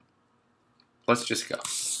Let's just go.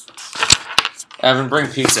 Evan, bring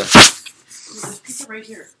pizza. There's pizza right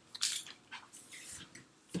here.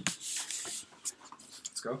 Let's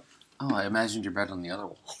go. Oh, I imagined your bed on the other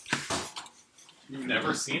wall. You've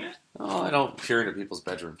never seen it? Oh, I don't peer into people's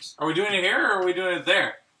bedrooms. Are we doing it here or are we doing it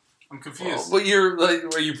there? I'm confused. Well, you're like,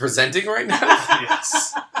 are you presenting right now?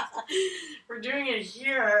 Yes. We're doing it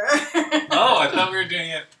here. Oh, I thought we were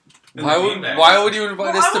doing it. Why would you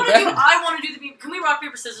invite us to bed? I want to do the bean. Can we rock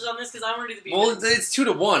paper scissors on this? Because I want to do the bean. Well, it's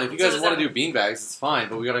 2-1. If you guys So want to that- do beanbags, it's fine.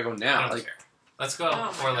 But we gotta go I now. don't Like, care. Let's go Oh my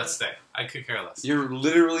or God. let's stay. I could care less. you're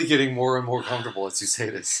literally getting more and more comfortable as you say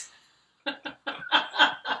this. Okay,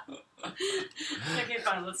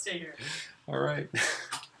 fine. Let's stay here. All right.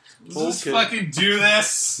 Let's Okay. fucking do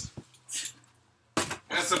this.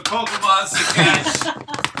 Got some Pokemons to catch.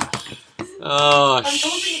 Oh I'm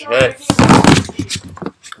totally shit!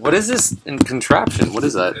 What is this in contraption? What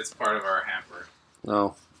is that? It's part of our hamper.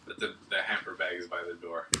 No. But the hamper bag is by the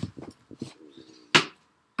door.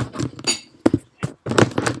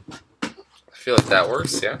 I feel like that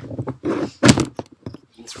works. Yeah.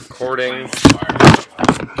 It's recording.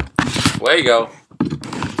 Way you go. Put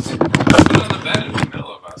it on the bed in the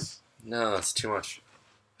middle of us. No, that's too much.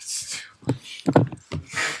 It's too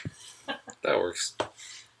That works.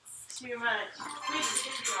 Too much.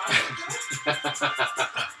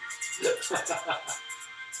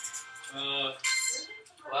 Wait,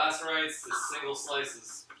 Last rights to single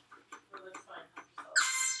slices.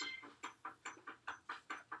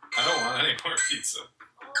 I don't want any more pizza.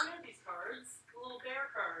 Oh, I have these cards. A little bear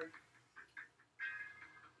card.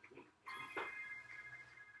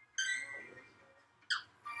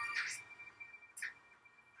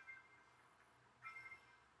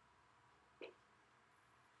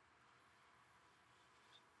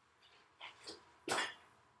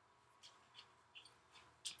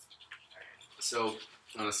 So,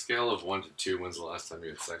 on a scale of 1 to 2, when's the last time you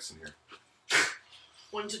had sex in here?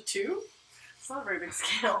 1 to 2? It's not a very big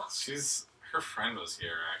scale. Her friend was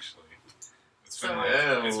here actually. It's So- been like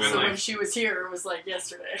it's Ew. been So when like she was here, it was like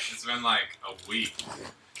yesterday. it's been like a week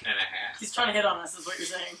and a half. He's trying to hit on us, is what you're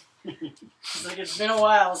saying. He's like, it's been a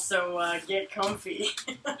while, so get comfy.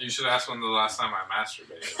 You should ask when the last time I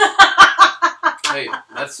masturbated. Hey,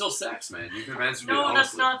 that's still sex, man. You can answer it No,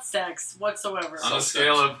 that's honestly. not sex whatsoever. On a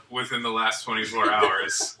scale of within the last 24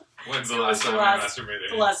 hours, when's the It was last the time I last- masturbated?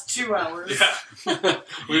 The last 2 hours. Yeah.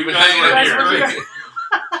 We've been guys hanging were out here. for You a guys week.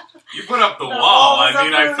 You put up the That wall. wall was I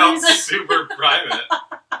mean, up for I a felt reason. super private.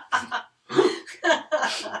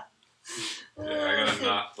 Yeah, I gotta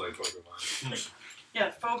not play Pokemon.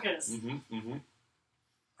 Yeah, focus.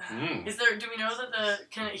 Mm. Is there? Do we know that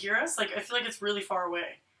can it hear us? Like, I feel like it's really far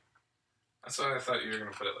away. That's why I thought you were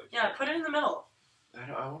gonna put it like. Yeah, put it in the middle. I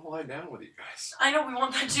want to lie down with you guys. I know we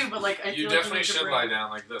want that too, but like, I You feel like definitely we need to should bring- lie down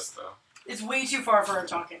like this, though. It's way too far for our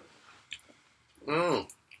talking. Mm.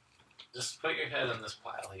 Just put your head in this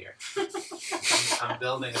pile here. I'm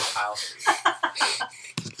building a pile for you.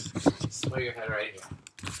 Just put your head right here.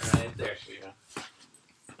 Right there, Sheena.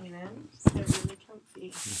 You know, just get really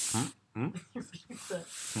comfy.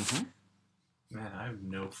 Man, I have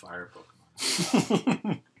no fire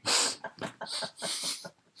Pokemon.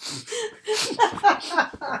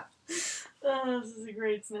 Oh, this is a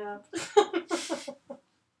great snap.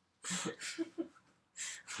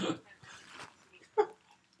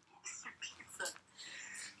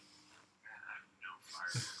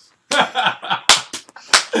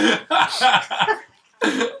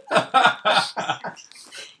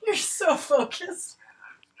 You're so focused.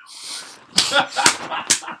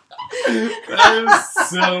 That is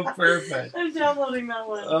so perfect. I'm downloading that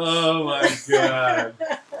one. Oh my god.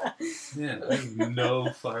 Man, I have no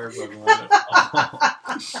fire Pokemon at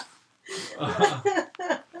all.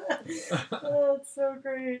 Oh, it's so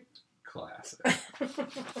great. Classic.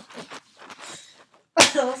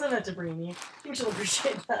 I'll send that to Brainy. I think she'll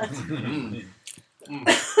appreciate that.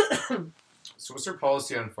 So what's your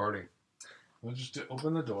policy on farting? We'll just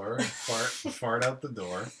open the door, fart out the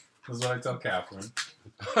door. This is what I tell Catherine.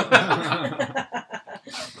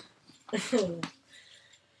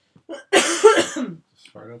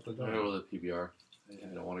 Just fart out the I door. don't know the PBR.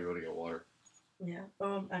 I don't want to go to get water. Yeah.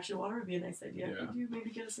 Actually, water would be a nice idea. Yeah. Could you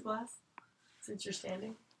maybe get us a glass? Since you're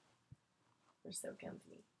standing? We're so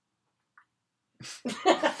comfy.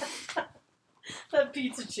 That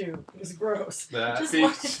pizza chew is gross. That Just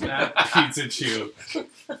pizza, like- that pizza chew.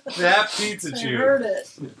 That pizza I chew. heard it.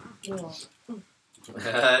 Oh,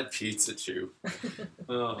 That pizza chew.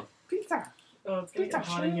 Oh. pizza. Oh, it's gonna get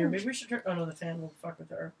hot in here. Maybe we should turn. Oh no, the fan will fuck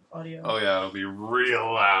with our audio. Oh yeah, it'll be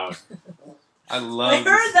real loud. I I love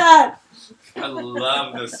heard this. that. I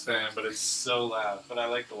love this fan, but it's so loud. But I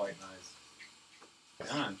like the white noise.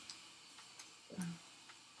 Done.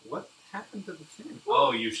 What happened to the thing?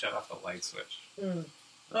 Oh, you shut off the light switch. Mm.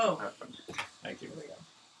 That's Oh. what happened. Thank you. Here we go.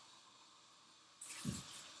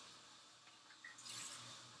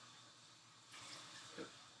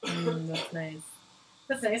 That's nice.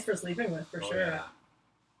 That's nice for sleeping with, for Oh, sure. yeah.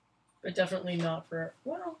 But definitely not for,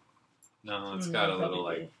 well... No, it's mm, got a probably little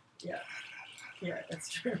like. be- Yeah. Yeah, that's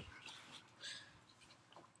true.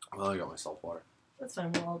 Well, I got myself water. That's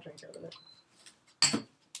fine, we'll all drink out of it.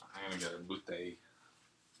 I'm gonna get a bouteille.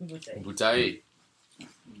 We would say. Bouteille.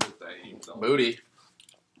 Bouteille. Booty.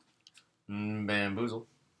 Bamboozle.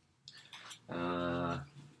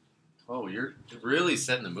 Oh, you're really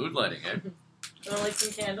setting the mood lighting, eh? Wanna light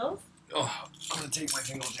some candles? Oh, I'm gonna take my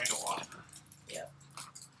jingle jangle off. Yeah.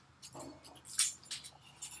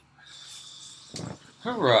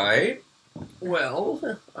 All right. Well,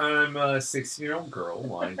 I'm a 16-year-old girl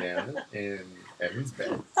lying down in Evan's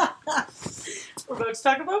bed. We're about to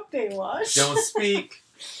talk about Baywatch. Don't speak.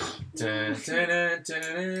 Dun, dun, dun,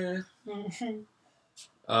 dun,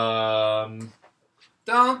 dun.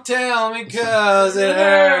 Don't tell me 'cause it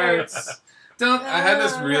hurts. Don't. I had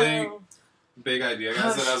this really big idea,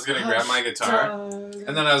 guys, that I was gonna grab my guitar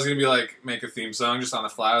and then I was gonna be like, make a theme song just on the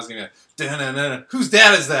fly. I was gonna be like, "Da-na-na-na. Whose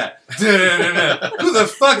dad is that? Da-na-na-na. Who the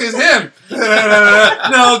fuck is him? Da-na-na-na.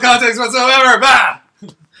 No context whatsoever. Bah!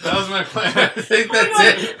 That was my plan. I think that's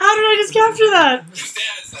it. How did I just capture that? Whose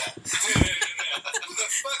dad is that? Da-na-na-na. Who the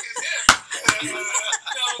fuck is him?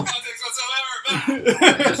 Da-na-na-na. No context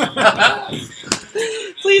whatsoever. Bah!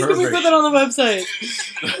 Please, can we Perfect. put that on the website?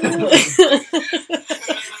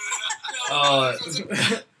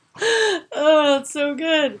 Oh, that's so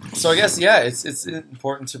good. So I guess it's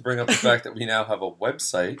important to bring up the fact that we now have a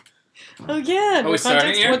website. Oh yeah, no we starting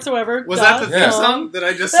context here? whatsoever. Was that the theme Yeah. song? Did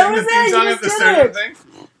I just That sing the was theme it, you song just at the did start of it. the thing?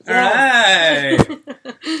 Yeah. Alright!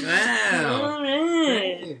 Wow! All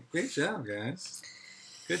right. Hey, great job, guys.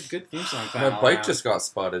 Good theme song. My bike just got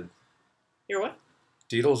spotted. You're what?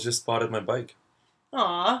 Deedles just spotted my bike.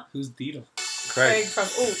 Aw, Who's Deedle? Craig Craig, from.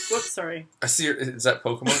 Oh, whoops, sorry. I see. Is that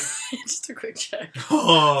Pokemon? Just a quick check.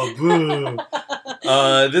 Oh, boo!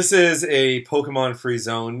 This is a Pokemon-free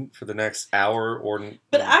zone for the next hour or.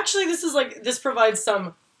 But actually, this provides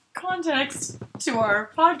some context to our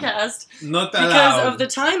podcast Not that because loud. of the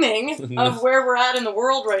timing of where we're at in the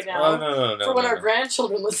world right now. Oh no! For when our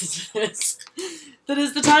grandchildren listen to this. That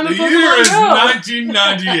is the time of The Pokemon year is Go.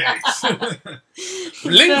 1998.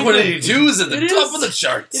 Blink 182 is at the It top is- of the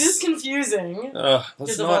charts. It is confusing. Let's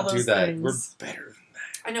because of all not do those that. things. We're better than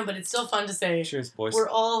I know, but it's still fun to say. that. Cheers, boys. We're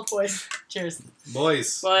all boys. Cheers.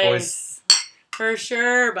 Boys. Boys. For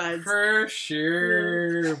sure, buds. For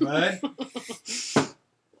sure, bud.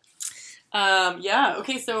 Yeah,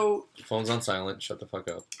 okay, so... Phone's on silent. Shut the fuck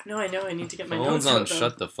up. No, I know, I need to get my Phone's notes on out, though.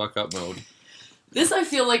 shut the fuck up mode. This, I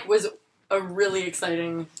feel like, was a really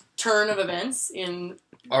exciting turn of events in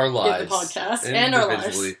Our lives. the podcast and our lives.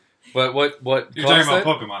 Individually. But what You're talking caused about that?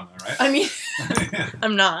 Pokemon, though, right? I mean,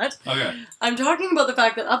 I'm not. Okay. I'm talking about the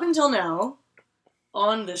fact that up until now,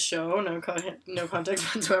 on this show, no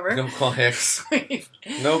context whatsoever, No convex. we've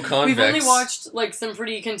No convex. only watched like some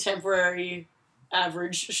pretty contemporary,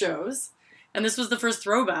 average shows, and this was the first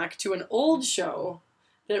throwback to an old show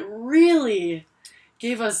that really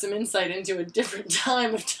gave us some insight into a different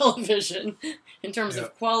time of television in terms Yep.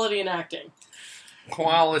 of quality and acting.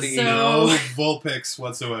 quality. So- No Vulpix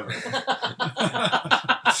whatsoever.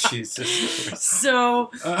 Jesus Christ.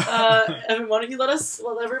 So, Evan, why don't you let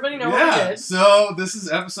everybody know what we yeah, did? so this is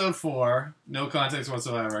episode 4, no context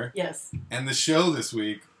whatsoever, Yes. and the show this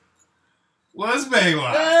week was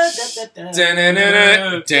Baywatch. No,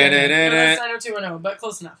 Da-na-na-na, that's da-na-na-na. 90210, but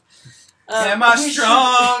close enough. Am I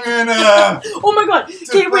strong enough Oh my god! to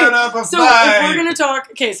Okay, put wait. up a So fight? if we're gonna talk,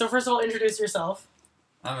 okay. So first of all, introduce yourself.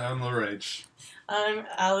 I'm Evan LaRage, I'm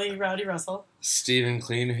Allie Rowdy Russell, Stephen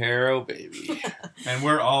Clean Harrow, baby. and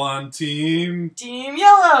we're all on team. Team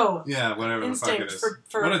Yellow. Yeah, whatever the fuck it Instinct is.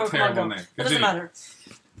 for What a Pokemon terrible Go. name. It doesn't Continue. matter.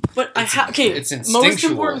 But It's- it's most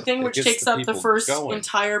instinctual. important thing, It which gets takes the up the people first going.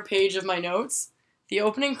 entire page of my notes, the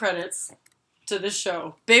opening credits to this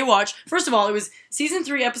show, Baywatch. First of all, it was season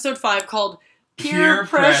 3, episode 5, called Peer Peer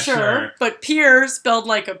Pressure. but peer spelled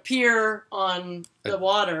like a pier on the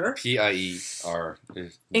water. P-I-E-R.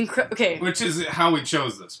 Okay, Which is how we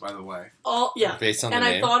chose this, by the way. yeah. Based on And the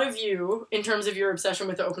I name. thought of you in terms of your obsession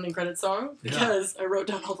with the opening credit song Yeah. because I wrote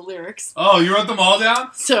down all the lyrics. Oh, you wrote them all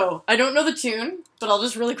down? So I don't know the tune, but I'll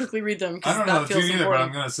just really quickly read them I because don't that know the feels tune either, but I'm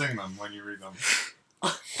important. going to sing them when you read them.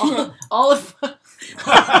 all of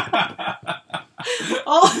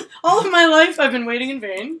all of my life, I've been waiting in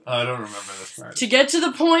vain I don't remember this part. to get to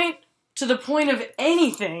the point of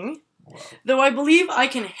anything. Though I believe I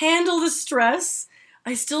can handle the stress,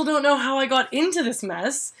 I still don't know how I got into this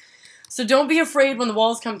mess. So don't be afraid when the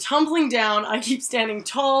walls come tumbling down. I keep standing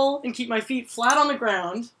tall and keep my feet flat on the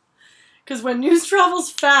ground. Because when news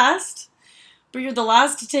travels fast, but you're the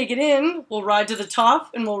last to take it in, we'll ride to the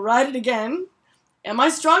top and we'll ride it again. Am I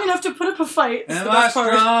strong enough to put up a fight? Am I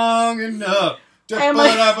strong enough to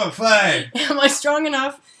put up a fight? Am I strong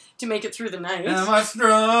enough to make it through the night? Am I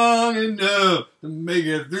strong enough to make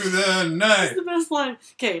it through the night? That's the best line.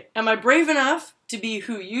 Okay, am I brave enough to be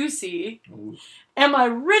who you see? Ooh. Am I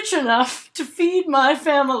rich enough to feed my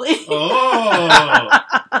family? Oh,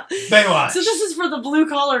 Baywatch. So this is for the blue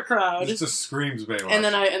collar crowd. It just screams Baywatch. And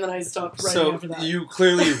then I stopped writing So after that. you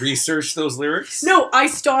clearly researched those lyrics? No, I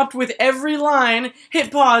stopped with every line,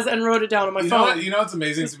 hit pause, and wrote it down on my phone. You know what's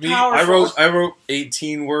amazing It's to me? powerful. I wrote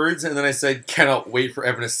 18 words and then I said, cannot wait for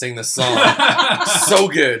Evan to sing this song. So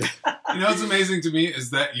good. You know what's amazing to me is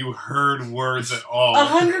that you heard words at all.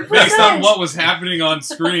 100%. Based on what was happening on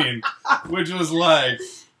screen, which was like...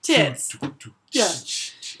 Tits. Yeah.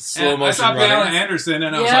 Slow And I motion saw Pamela running. Anderson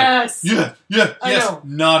and I was Yes. like, yeah, I yes, know.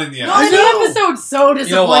 not in the Not in episode. the episode. So You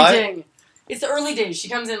know why? disappointing. It's the early days. She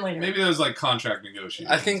comes in later. Maybe there was like contract negotiations.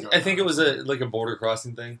 I think it was like a border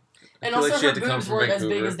crossing thing. I And feel also like she her had to come boobs from weren't as big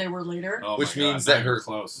Vancouver. as they were later. Oh Which my God, means not that her- even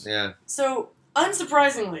close. Yeah. So,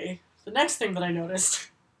 unsurprisingly, the next thing that I noticed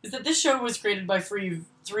is that this show was created by three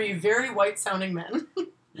very white-sounding men.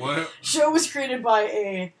 What? Show was created by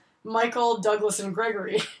a Michael, Douglas, and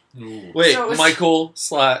Gregory. Ooh. Wait, So it was- Michael,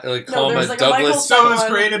 No, comma, there's like a Michael Douglas, So it was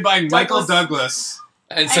Someone- created by Michael Douglas- Douglas.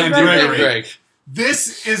 and and Greg. Gregory.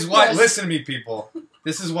 This is why. Yes. Listen to me, people.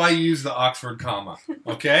 This is why you use the Oxford comma.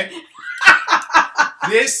 Okay.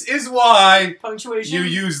 This is why Punctuation. you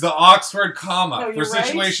use the Oxford comma No, for you're right.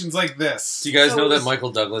 situations like this. Do you guys So know it that was-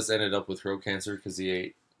 Michael Douglas ended up with throat cancer because he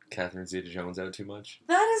ate Catherine Zeta-Jones out too much?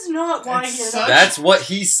 That is not why It's he such- That's what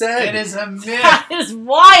he said. It is a myth. That is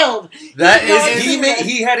wild. That No, is it's-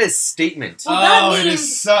 he had his statement. Well, that Oh, it means-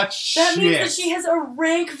 is such That shit. means that she has a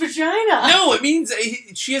rank vagina. No, it means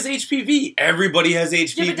she has HPV. Everybody has Yeah,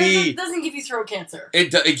 but HPV. that doesn't give you throat cancer. It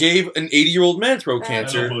gave an 80-year-old man throat I I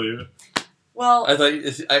cancer. don't believe it. Well, I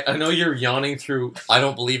thought I know you're yawning through. I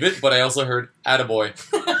don't believe it, but I also heard "attaboy."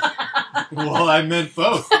 Well, I meant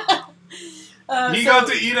both. He so- got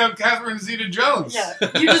to eat up Catherine Zeta-Jones. Yeah,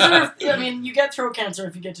 you deserve. I mean, you get throat cancer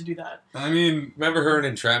if you get to do that. I mean, Remember her in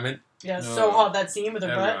Entrapment? Yeah, it's No. so hot that scene with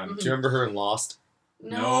her Everyone. butt. Do you remember her in Lost?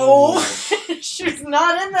 No, No. she's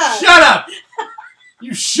not in that. shut up!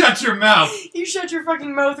 You shut your mouth. You shut your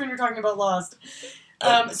fucking mouth when you're talking about Lost.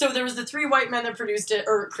 So there was the three white men that produced it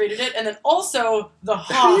or created it, and then also the How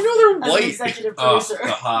do Hoff you know they're as an white? executive Oh, producer.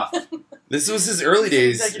 the Hoff. This was his early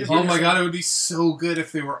days. Executive Oh my producer. God, it would be so good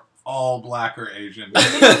if they were all black or Asian.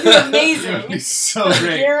 It would be It would amazing. be so I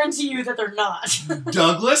great. guarantee you that they're not.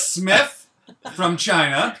 Douglas Smith from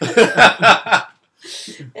China.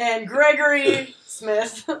 And Gregory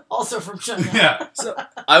Smith, also from China. Yeah.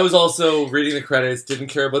 I was also reading the credits. Didn't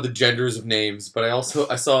care about the genders of names, but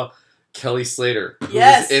I saw Kelly Slater, who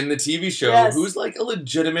Yes. was in the TV show, Yes. who's like a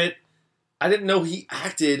legitimate. I didn't know he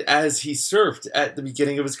acted as he surfed at the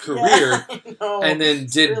beginning of his career, Yeah, I know. and then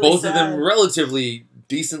It's did really both sad. of them relatively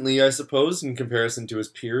decently, I suppose, in comparison to his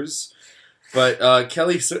peers. But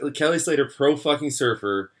Kelly Slater, pro fucking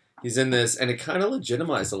surfer, he's in this, and it kind of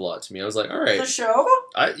legitimized a lot to me. I was like, all The right, show?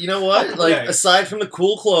 you know what? Like, Yeah. aside from the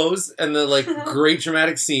cool clothes and the like great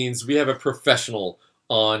dramatic scenes, we have a professional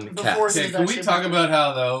on Before cast. he- Okay, can we talk about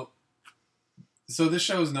how, though, so this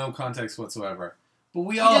shows no context whatsoever, but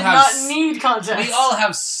we You all did have... not need context. We all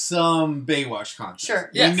have some Baywatch context. Sure.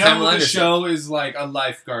 Yeah, we know Pamela the Anderson. show is like a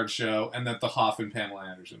lifeguard show, and that the Hoff and Pamela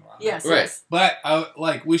Anderson were on. it. Yes, Right. yes.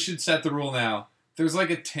 But we should set the rule now. There's like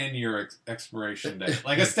a 10-year expiration date,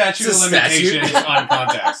 like a statute It's of a statute. limitations on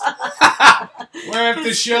context. Where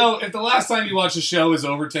if the last time you watched a show is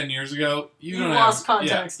over 10 years ago, You've don't lost have,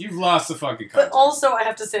 context. Yeah, you've lost the fucking But context. also, I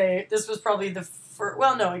have to say, this was probably the first.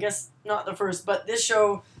 Well, no, I guess not the first, but this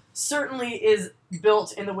show certainly is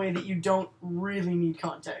built in the way that you don't really need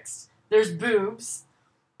context. There's boobs,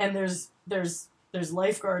 and there's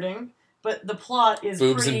lifeguarding, but the plot is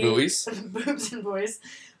Boobs pretty, and buoys. boobs and buoys.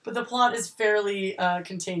 But the plot is fairly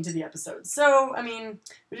contained to the episode. So, I mean,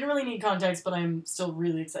 we didn't really need context, but I'm still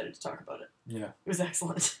really excited to talk about it. Yeah, It was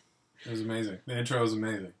excellent. it was amazing. The intro was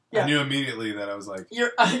amazing. Yeah. I knew immediately that I was like,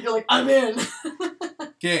 You're like, I'm in.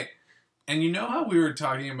 okay. And you know how we were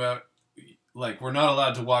talking about, like, we're not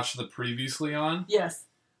allowed to watch the previously on? Yes.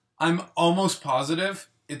 I'm almost positive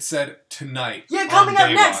it said tonight. Yeah, on coming up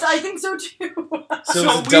Baywatch. next. I think so too.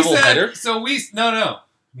 So it's a double header? So we no.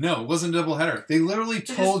 No, it wasn't a doubleheader. They literally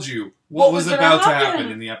They told you what was gonna about to happen.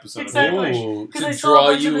 happen in the episode. Exactly. Ooh, Because to I saw a draw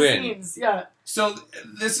bunch of you the in. scenes. Yeah. So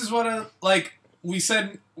this is what we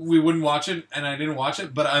said we wouldn't watch it, and I didn't watch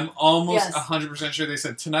it, but I'm almost Yes. 100% sure they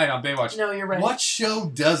said tonight on Baywatch. No, you're right. What show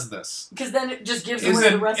does this? Because then it just gives Is away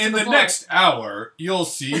the in rest of the the plot. next hour, you'll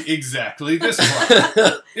see exactly this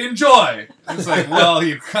plot. Enjoy. It's like, well,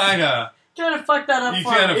 you kind of fucked that up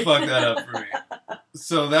for me. fucked that up for me.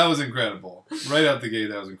 So that was incredible. Right out the gate,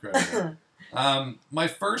 that was incredible. My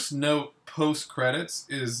first note post credits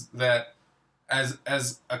is that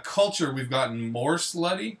as a culture, we've gotten more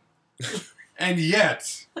slutty, and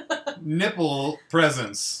yet nipple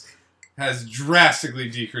presence has drastically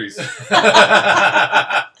decreased.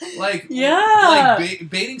 Like, Yeah. like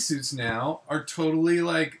bathing suits now are totally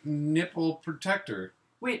like nipple protector.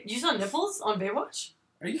 Wait, you saw nipples on Baywatch?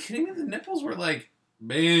 Are you kidding me? The nipples were like,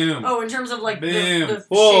 bam. Oh, in terms of like Bam. the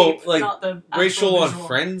Whoa, shape, like, not the Rachel actual on visual.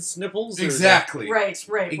 Friends nipples? Or Exactly. Right.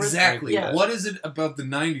 Exactly. Yeah. What is it about the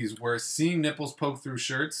 90s where seeing nipples poke through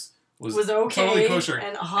shirts was okay totally kosher?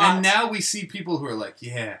 and hot. And now we see people who are like,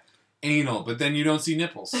 yeah, anal, but then you don't see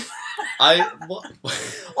nipples.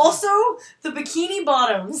 Also, the bikini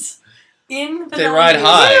bottoms in the They ride 90s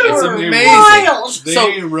high. It's were amazing. wild. They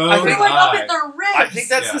So, rode I They're think- like up high. at their ribs. I think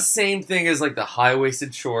that's Yeah. the same thing as like the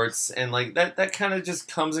high-waisted shorts, and like that kind of just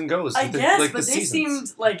comes and goes. I with the, guess, like, but the they seasons.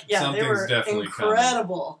 seemed like they Something's were definitely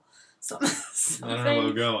incredible. I don't know where we're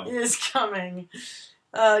Something going. is coming.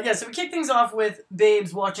 So we kick things off with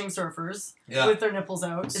babes watching surfers Yeah. with their nipples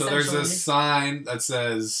out. So there's a essentially. sign that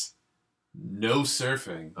says, no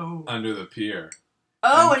surfing Oh. under the pier.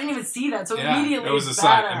 I didn't even see that. So immediately, it was a it's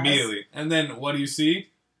sign badass. immediately. And then what do you see?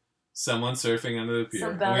 Someone surfing under the pier.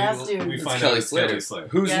 Some badass dude. We It's find out Kelly it's Slater, Kelly Slater.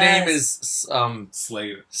 whose Yes. name is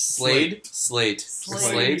Slade. Slade. Slade.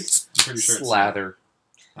 Slade. I'm pretty sure it's Slather.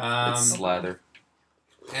 Um, It's Slather.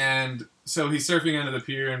 and so he's surfing under the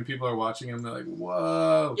pier, and people are watching him. They're like,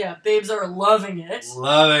 "Whoa, Yeah, babes are loving it.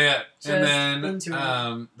 loving it!" Just And into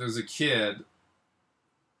then there's a kid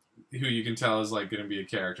who you can tell is like going to be a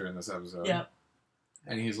character in this episode. Yep.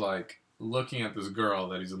 And he's like looking at this girl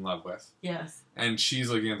that he's in love with, Yes. and she's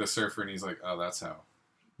looking at the surfer, and he's like, "Oh, that's how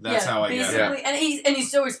Yeah, I get it." basically, and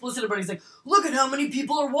he's so explicit about it. He's like, look at how many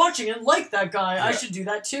people are watching and like that guy. I Yeah. should do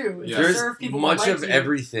that too. If Yeah. you There's surf, people will much like of you.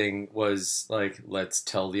 everything was like, let's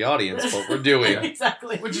tell the audience what we're doing.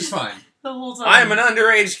 Exactly. Which is fine. The whole time. I'm an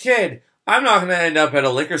underage kid. I'm not going to end up at a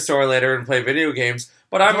liquor store later and play video games,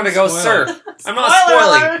 but I'm Don't going to go spoil surf. I'm not Spoiler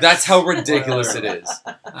spoiling. alert. That's how ridiculous it is.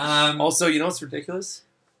 Also, Also, you know what's ridiculous?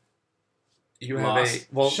 You have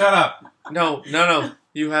lost. a Shut up. no.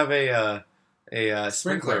 You have a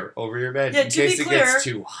sprinkler over your bed Yeah, in to be case it clear- gets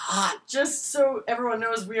too hot. Just so everyone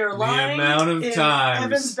knows, we are The lying amount of in times-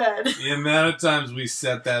 Evan's bed. The amount of times we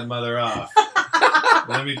set that mother off.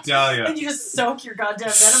 Let me tell you. And you just soak your goddamn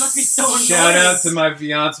bed. It must be so annoying. Shout out to my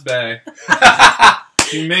fiance.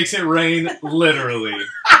 She makes it rain literally.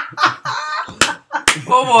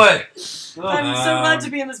 Oh boy! I'm so glad to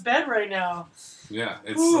be in this bed right now. Yeah,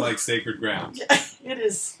 it's Ooh. like sacred ground. It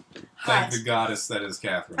is Thank hot. the goddess that is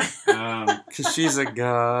Catherine. Because she's a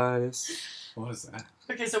goddess. What is that?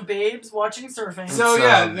 Okay, so babes watching surfing. So It's,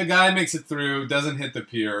 yeah, the guy makes it through, doesn't hit the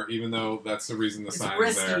pier, even though that's the reason the it's sign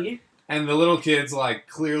is there. risky. And the little kid's like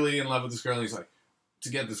clearly in love with this girl, and he's like, to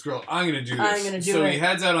get this girl, I'm gonna do this. I'm gonna do so it. he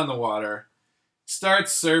heads out on the water,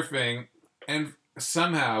 starts surfing, and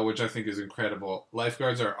somehow, which I think is incredible,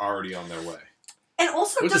 lifeguards are already on their way. And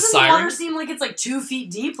also, With the doesn't the water siren? seem like it's like 2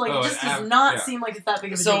 feet deep? Like, Oh, it just it does ab- not yeah. seem like it's that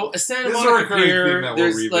big of a So deal. a Santa This is a Monica recurring theme pier, that we'll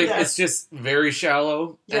there's revisit. like Yes. it's just very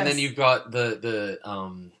shallow, Yes. and then you've got the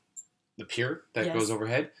pier that Yes. goes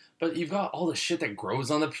overhead. But you've got all the shit that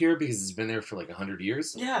grows on the pier because it's been there for like 100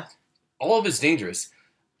 years. Yeah. All of it's dangerous.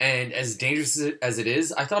 And as dangerous as it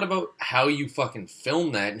is, I thought about how you fucking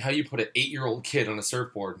film that and how you put an 8-year-old kid on a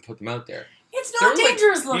surfboard and put them out there. It's They're not like-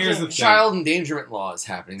 dangerous looking. here's the thing. Child endangerment laws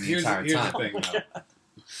happening the entire Here's time. the thing, though.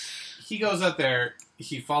 He goes out there,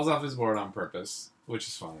 he falls off his board on purpose, which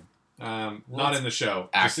is fine. Not in the show,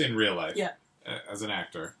 just in real life. Yeah. As an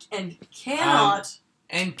actor. And cannot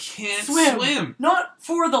And can't swim. swim. Not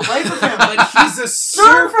for the life of him. But he's a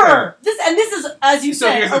surfer. Surfer! This is, as you So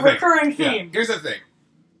say, here's a the thing. recurring Yeah, theme. here's the thing.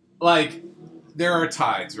 Like, there are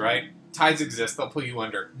tides, right? Tides exist, they'll pull you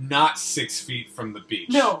under. Not 6 feet from the beach.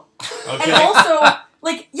 No. Okay? And also,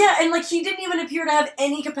 like, yeah, and like he didn't even appear to have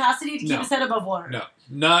any capacity to keep No. his head above water. No.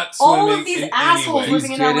 Not swimming All of these in assholes any way.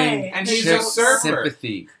 living in LA. And they he's a don't- surfer.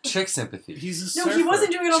 Sympathy. Chick sympathy. He's a No, surfer. he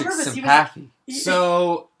wasn't doing it on Chick purpose. He was, sympathy.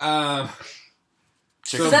 So,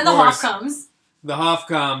 Chick So then the of Hoff course- comes. the Hoff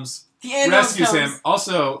comes, The ambulance rescues comes. him.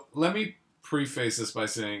 Also, let me preface this by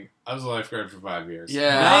saying I was a lifeguard for 5 years.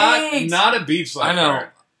 Yeah. Right. Not a beach I lifeguard. know.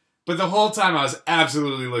 But the whole time I was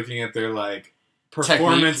absolutely looking at their like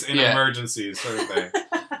performance Technique, in yeah. emergencies sort of thing.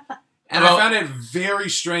 And Well- I found it very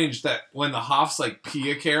strange that when the Hoff's like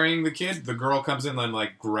Pia carrying the kid, the girl comes in and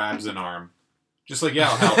like grabs an arm. Just like, yeah,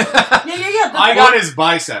 I'll help. Yeah. I got his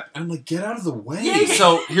bicep. I'm like, get out of the way. Yeah.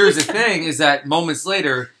 So here's the thing: is that moments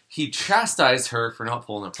later he chastised her for not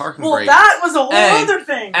pulling a parking Well, brake, that was a whole And- other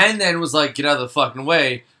thing. and then was like, "Get out of the fucking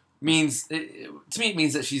way." Means to me, it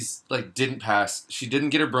means that she's like didn't pass. She didn't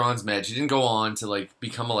get her bronze med. She didn't go on to like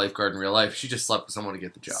become a lifeguard in real life. She just slept with someone to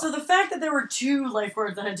get the job. So the fact that there were 2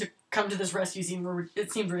 lifeguards that had to come to this rescue scene,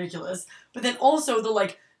 it seemed ridiculous. But then also the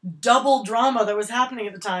like double drama that was happening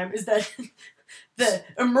at the time is that the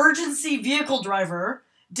emergency vehicle driver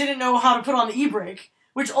didn't know how to put on the e-brake,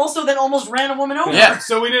 which also then almost ran a woman over. Yeah.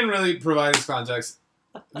 So we didn't really provide this context.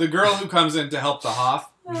 The girl who comes in to help the Hoff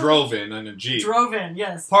drove in a Jeep. Drove in,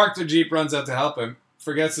 yes. Parked the Jeep, runs out to help him,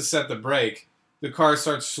 forgets to set the brake. The car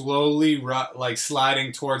starts slowly like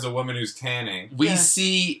sliding towards a woman who's tanning. we Yeah.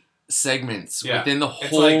 see segments Yeah. within the It's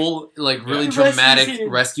whole like really Rescue dramatic scene.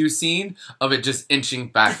 rescue scene of it just inching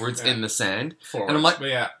backwards Yeah. in the sand. Forwards. And I'm like, but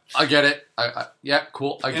yeah. I get it. Yeah,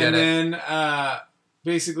 cool. I get And it. then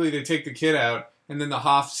basically they take the kid out, and then the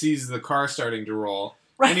Hoff sees the car starting to roll.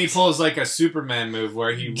 Right. And he pulls like a Superman move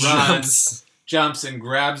where he runs, jumps, and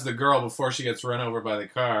grabs the girl before she gets run over by the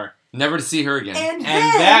car. Never to see her again. And And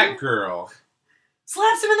then that girl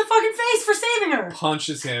slaps him in the fucking face for saving her.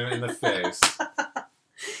 punches him in the face.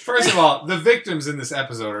 First of all, the victims in this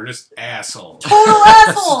episode are just assholes. Total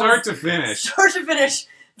assholes. Start to finish. Start to finish.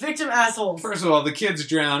 Victim assholes. First of all, the kid's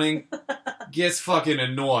drowning, gets fucking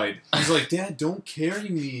annoyed. He's like, Dad, don't carry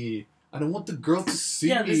me. I don't want the girl to see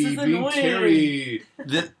Yeah, this me is being annoying." carried.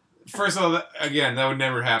 The- First of all, again, that would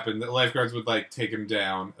never happen. The lifeguards would like take him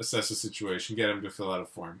down, assess the situation, get him to fill out a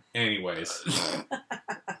form. Anyways,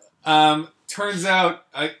 turns out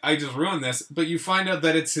I just ruined this, but you find out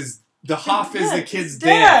that it's the Hoff is Yeah, the kid's his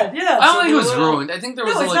dad. Yeah. I don't think it was the little- ruined. I think there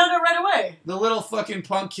was No, a, he like, found out right away. The little fucking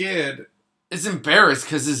punk kid, is embarrassed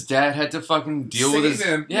because his dad had to fucking deal with Save his.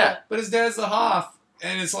 him. Yeah. but his dad's the Hoff,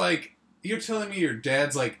 and it's like you're telling me your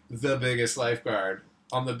dad's like the biggest lifeguard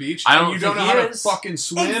on the beach, I and don't you don't know think how he to is. fucking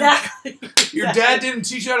swim. Exactly. Your Exactly. dad didn't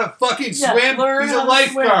teach you how to fucking Yeah, swim. learn He's how a to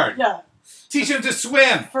swim. lifeguard. Yeah. Teach him to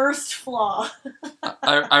swim. First flaw.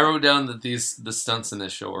 I wrote down that the stunts in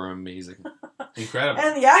this show are amazing. Incredible.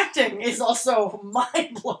 And the acting is also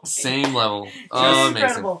mind-blowing. Same level. It's Oh, amazing.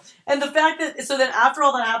 incredible. And the fact that, so then after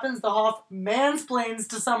all that happens, the Hoff mansplains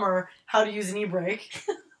to Summer how to use an e-brake.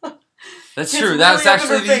 That's It's true. really That's up in actually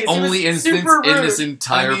her the face. It was only instance super in this rude.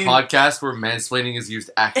 entire I mean- podcast where mansplaining is used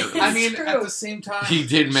accurately. I It's mean, true. at the same time, He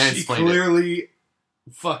did she mansplain it. clearly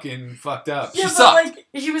fucking fucked up. Yeah, but sucked. like,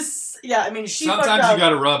 he was, yeah, I mean, she fucked Sometimes up. you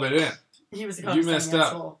gotta rub it in. He was a you condescending messed up.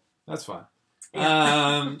 asshole. That's fine.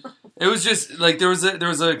 Yeah. It was just like there was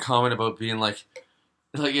a comment about being like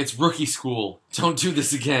it's rookie school. Don't do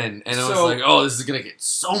this again. And I was So- like, oh, this is gonna get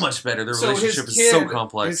so much better. Their So relationship his is so kid-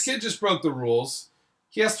 complex. His kid just broke the rules.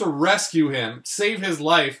 He has to rescue him, save his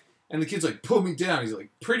life, and the kid's like, "Put me down." He's like,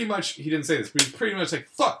 pretty much. He didn't say this, but he's pretty much like,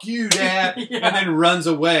 "Fuck you, Dad," Yeah. and then runs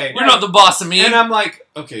away. You're not the boss of me. And I'm like,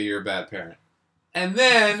 okay, you're a bad parent. And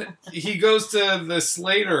then he goes to the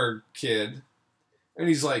Slater kid, and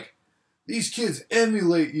he's like, these kids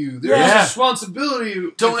emulate you. There's Yeah. responsibility.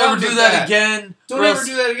 Don't that ever comes do with that again. Don't or ever else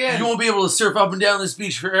do that again. You won't be able to surf up and down this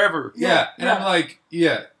beach forever. Yeah. And Yeah. I'm like,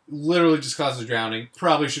 yeah, literally just causes drowning.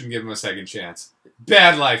 Probably shouldn't give him a second chance.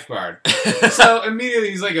 Bad lifeguard. So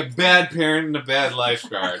immediately he's like a bad parent and a bad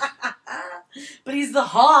lifeguard. But he's the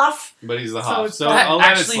Hoff. But he's the So Hoff. it's So fine. That I'll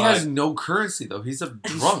let it actually slide. has no currency though. He's a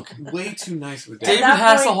drunk. Way too nice with David that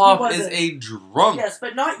point, he Hasselhoff is wasn't. a drunk. Yes,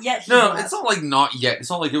 but not yet. He's No, not. it's not like not yet. It's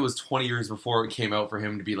not like it was 20 years before it came out for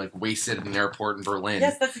him to be like wasted in an airport in Berlin.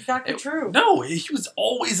 Yes, that's exactly It- true. No, he was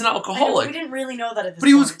always an I know, we alcoholic. didn't really know that at this But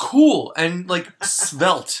he was point. cool and like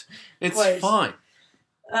svelte. It's Quite. fine.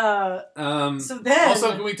 So then...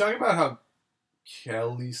 Also, can we talk about how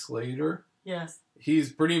Kelly Slater, Yes.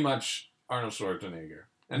 he's pretty much Arnold Schwarzenegger.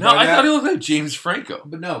 And No, by I that- thought he looked like James Franco.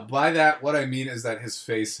 But no, by that, what I mean is that his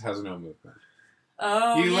face has no movement.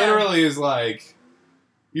 Oh, He yeah. literally is like,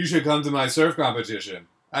 you should come to my surf competition.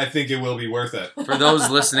 I think it will be worth it. For those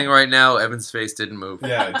listening right now, Evan's face didn't move.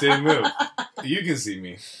 Yeah, it didn't move. You can see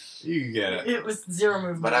me. You can get it. It was zero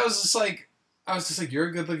movement. But I was just like, you're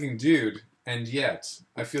a good looking dude, and yet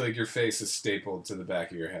I feel like your face is stapled to the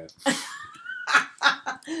back of your head.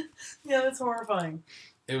 Yeah, that's horrifying.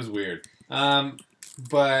 It was weird.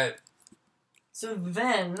 But So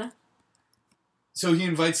then... so he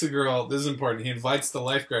invites the girl. This is important. He invites the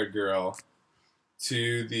lifeguard girl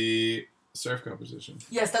to the surf competition.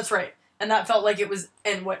 Yes, that's right. And that felt like it was,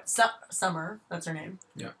 and what, Summer, that's her name.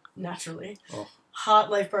 Yeah. Naturally. Oh.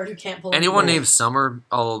 Hot lifeguard who can't pull Anyone a boat. named Summer,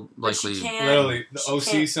 I'll But she likely. can't- Literally, the she OC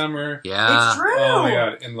can't- summer. Yeah. It's true. Oh my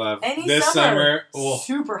god, in love. Any This summer, oh,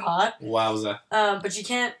 super hot. wowza. But she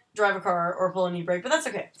can't drive a car or pull a knee brake, but that's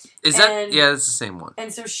okay. Is that? And- Yeah, it's the same one.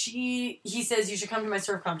 And so he says, you should come to my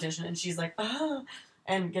surf competition. And she's like, ah,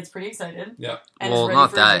 and gets pretty excited. Yep. And Well, is ready not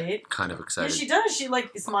for that a date. kind of Yeah, excited. she does. She,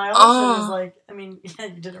 like, smiles Oh. and is like, I mean, yeah,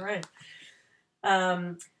 you did it right.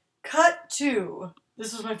 Cut to,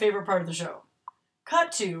 this was my favorite part of the show.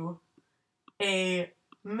 Cut to a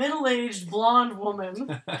middle-aged blonde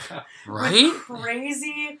woman Right?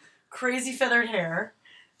 with crazy feathered hair,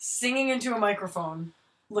 singing into a microphone,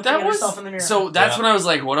 looking That at was herself in the mirror. so. That's Yeah. when I was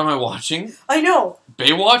like, "What am I watching? I know,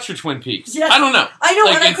 Baywatch or Twin Peaks? Yes. I don't know." I know,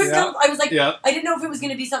 Like, and I it's- couldn't tell. I was like, Yeah. I didn't know if it was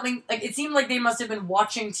going to be something, like, it seemed like they must have been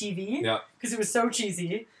watching TV. Yeah. Because it was so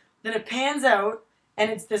cheesy. Then it pans out, and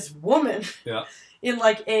it's this woman. Yeah. In,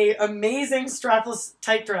 like, a amazing strapless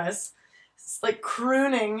tight dress, like,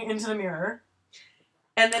 crooning into the mirror.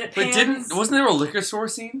 And then it But pans... wasn't there a liquor store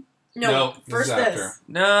scene? No, this first is this. after.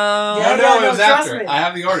 No. Yeah, no, no, it was trust after. me. I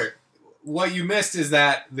have the order. What you missed is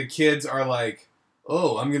that the kids are like,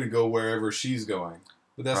 oh, I'm going to go wherever she's going.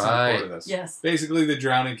 But that's not Right. part of this. Yes. Basically, the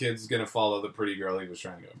drowning kid's going to follow the pretty girl he was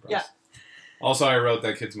trying to impress. Yeah. Also, I wrote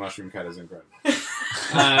that kid's mushroom cut is incredible.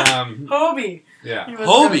 Hobie. Yeah. He was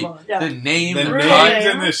Hobie. incredible. Yeah. The name. The The Really? names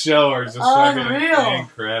in the show are just fucking Unreal.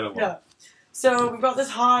 incredible. Yeah. So we've got this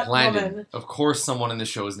hot Landon. woman. Of course, someone in the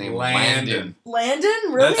show is named Landon. Landon?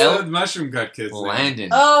 Really? That's the mushroom cut kid's name. Landon.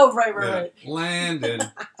 Oh, right. Yeah. right. Landon.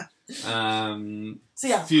 So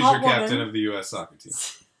yeah, future hot captain woman. of the U.S. soccer team.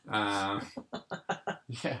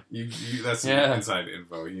 Yeah. That's Yeah. inside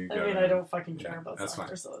info. You I got mean, it. I don't fucking care Yeah, about that's soccer,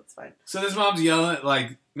 fine. so it's fine. So this mom's yelling,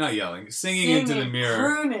 like, not yelling, singing into the mirror.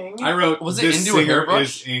 crooning, I wrote, Was it this into a singer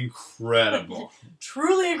hairbrush? is incredible.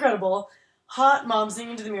 truly incredible. Hot mom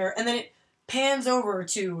singing into the mirror, and then it pans over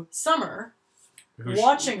to Summer Who's-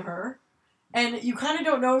 watching her, and you kind of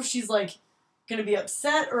don't know if she's like gonna be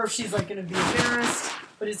upset or if she's like gonna be embarrassed.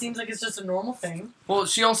 But it seems like it's just a normal thing. Well,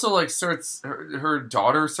 she also like starts. Her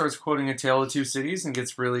daughter starts quoting A Tale of Two Cities and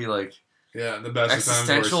gets really like Yeah, the best of times,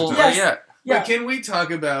 existential. worst of times. Yes. Yeah. Yeah. But can we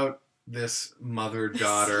talk about this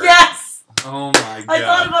mother-daughter? Yes. Oh my god. I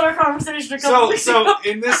thought about our conversation a couple weeks ago. So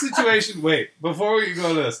in this situation, wait, before we go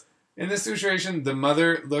to this, in this situation, the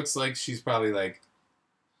mother looks like she's probably like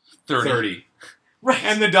 30. Right.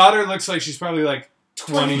 And the daughter looks like she's probably like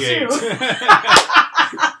 28. 22.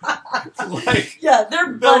 Like, Yeah,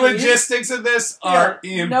 they're the buddies. logistics of this are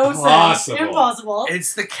No sense. impossible. Impossible.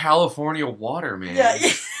 It's the California water, man. Yeah,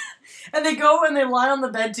 yeah. And they go and they lie on the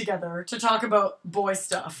bed together to talk about boy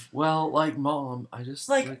stuff. Well, like, Mom, I just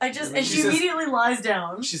And She she says- immediately lies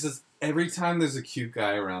down. She says, every time there's a cute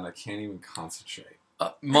guy around, I can't even concentrate.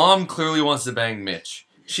 Mom clearly wants to bang Mitch.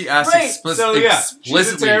 She asks Right. So, yeah, she's a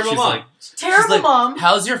explicitly. terrible mom. like, Terrible she's like, mom.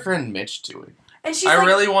 "How's your friend Mitch doing?" And she's I like,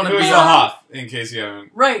 really want to Who's be a on. Hoff, in case you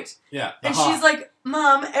haven't. right. Yeah, the And Hoff. she's like,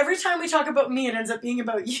 Mom, every time we talk about me, it ends up being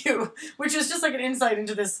about you. Which is just like an insight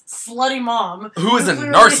into this slutty mom. Who is a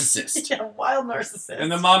clearly- narcissist. Yeah, wild narcissist.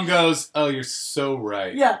 And the mom goes, oh, you're so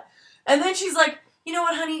right. Yeah. And then she's like, you know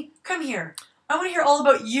what, honey? Come here. I want to hear all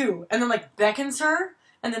about you. And then, like, beckons her,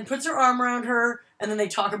 and then puts her arm around her, and then they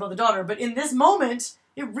talk about the daughter. But in this moment,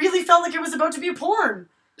 it really felt like it was about to be a porn.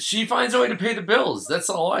 She finds a way to pay the bills. That's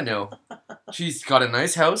all I know. She's got a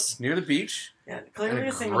nice house near the beach. Yeah, clearly And a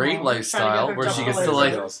a single great mom, lifestyle trying to get where hooked she up gets with to, a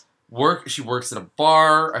like, lifestyle. She works at a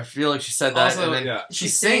bar. I feel like she said that. Also, and then yeah. she She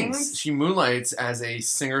sings. sings. She moonlights as a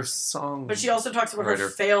singer-song. But she also talks about her Writer.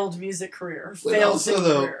 failed music career. But Failed also, singing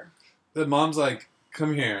though, career. The mom's like,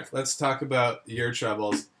 come here, let's talk about your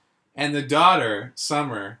troubles. And the daughter,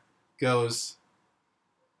 Summer, goes,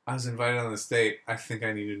 I was invited on this date. I think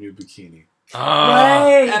I need a new bikini. Ah.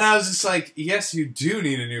 Right. And I was just like, yes, you do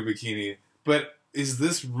need a new bikini, but is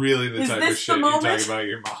this really the Is type this of shit the you talk moment? about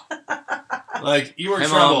your mom? Like, you were Hey,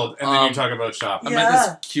 troubled, Mom, and then you um, talk about shopping. I met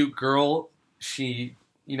this cute girl. She,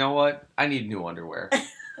 you know what? I need new underwear.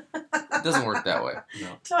 It doesn't work that way. No.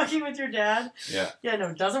 Talking with your dad. Yeah. Yeah, no,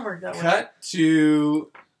 it doesn't work that way. Cut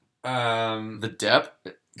to... The Dep,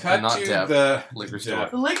 cut not to Dep, the... liquor Dep. store.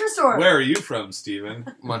 The liquor store. Where are you from, Steven?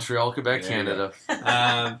 Montreal, Quebec, There you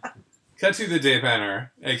Canada. Cut to the Daypanner,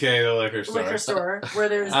 aka the liquor store. Liquor store, where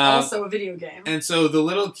there's Um, also a video game. And so the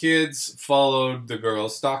little kids followed the girl,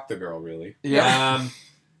 stalked the girl, really. Yeah.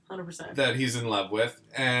 100%. That he's in love with.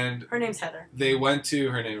 And Her name's Heather. they went to,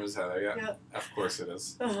 her name is Heather, yeah. Yeah. Of course it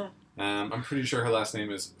is. Uh-huh. I'm pretty sure her last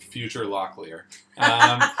name is Future Locklear.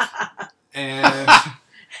 And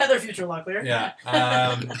Heather Future Locklear. Yeah.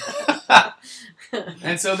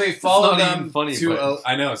 And so they follow not them even funny, to. but-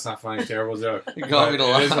 I know it's not funny. Terrible joke. You got me to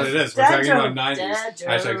It is laugh. what it is. We're Dad talking joke. about 90s. Dad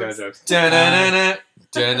Hashtag dad jokes. jokes. Da-na-na-na,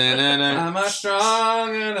 da-na-na-na. Am I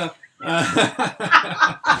strong enough?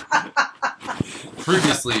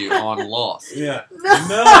 Previously on Lost. Yeah.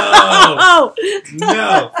 No. No.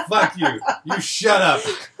 No. Fuck you. You shut up.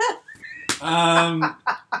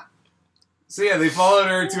 So yeah, they followed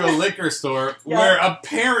her to a liquor store Yeah. where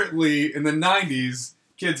apparently in the 90s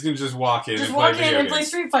kids can just walk in Just and walk play in video and play games.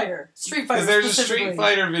 Street Fighter. Street Fighter. Because there's a specifically. Street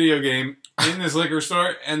Fighter video game in this liquor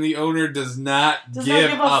store, and the owner does not Does give not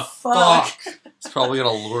give a a fuck. fuck. It's probably got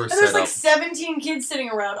a lure And there's set like up. 17 kids sitting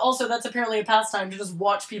around. Also, that's apparently a pastime to just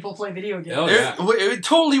watch people play video games. Oh, yeah. It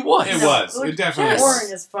totally was. It No, was. looked It definitely boring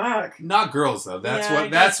was. as fuck. Not girls though. That's Yeah, I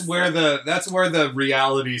what. That's guess. where the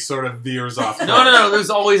reality sort of veers off. No. There's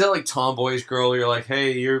always that like tomboyish girl. You're like,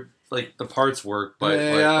 hey, you're like the parts work, but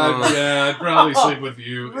yeah, I'd probably sleep with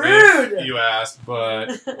you Rude. if you asked, but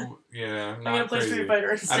yeah, I'm not gonna play crazy. Street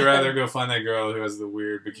Fighter instead. I'd rather go find that girl who has the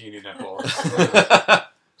weird bikini nipple.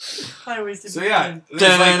 High-waisted So yeah, bikini.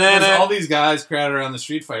 there's all these guys crowded around the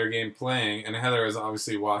Street Fighter game playing, and Heather is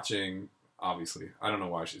obviously watching. Obviously, I don't know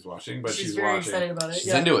why she's watching, but she's she's very watching. excited about it. She's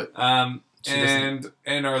yeah. into it. She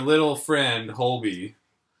And our little friend Holby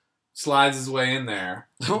slides his way in there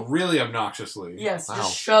really obnoxiously. Yes, Wow.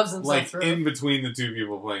 just shoves himself Like through. in between the two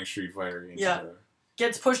people playing Street Fighter games. Yeah. together.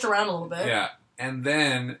 Gets pushed around a little bit. Yeah. And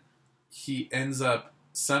then he ends up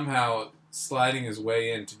somehow sliding his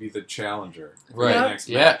way in to be the challenger for Right. the next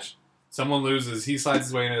Yeah. match. Someone loses, he slides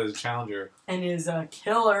his way in as a challenger And is a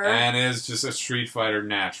killer. and is just a Street Fighter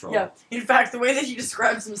natural. Yeah. In fact, the way that he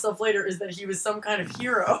describes himself later is that he was some kind of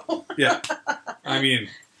hero. Yeah. I mean,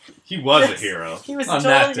 he was a Yes. hero. He was a on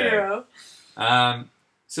that total day. hero.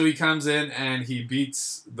 So he comes in and he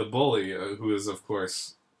beats the bully, who is, of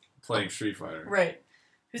course, playing Street Fighter. Right.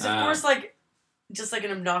 Who's, of Um, course, like, just like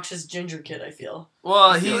an obnoxious ginger kid, I feel. Well,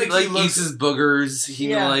 I he feel like like, he looks- eats his boogers. He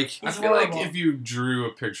Yeah. like I He's feel like horrible. if you drew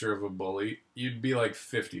a picture of a bully, you'd be like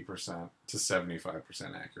 50% to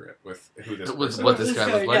 75% accurate with who this With person what is. this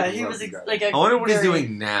guy looked like. Yeah, he What was the guy like a I wonder what he's very-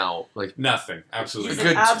 doing now. Like Nothing. Absolutely. He's a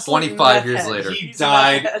good an absolute 25 meth years head. later. He He's a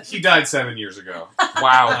died. meth head. He died 7 years ago.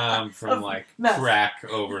 wow. From like Meth. crack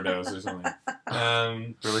overdose or something.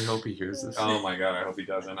 Really hope he hears this. Oh my god! I hope he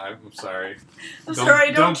doesn't. I'm sorry. I'm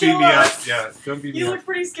sorry, don't beat kill me us. up. Yeah, don't beat me You up. looked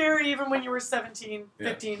pretty scary even when you were 17, Yeah.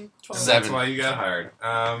 15, 12. Seven. That's why you got hired.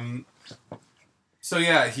 So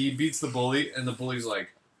yeah, he beats the bully, and the bully's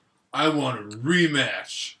like, "I want a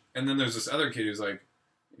rematch." And then there's this other kid who's like,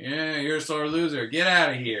 "Yeah, you're a sore loser. Get out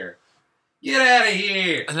of here. Get out of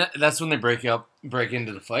here." And that's when they break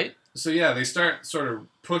into the fight. So yeah, they start sort of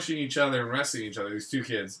pushing each other and wrestling each other. These two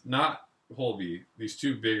kids, not Holby, these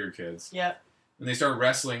two bigger kids, Yeah. and they start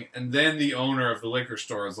wrestling. And then the owner of the liquor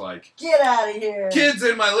store is like, Get out of here. "Kids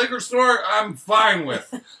in my liquor store, I'm fine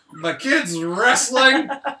with. But kids wrestling,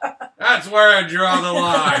 that's where I draw the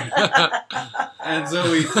line." And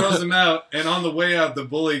so he throws them out, and on the way out, the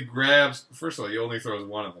bully grabs. First of all, he only throws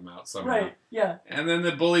one of them out somehow. Right, yeah. And then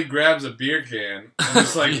the bully grabs a beer can and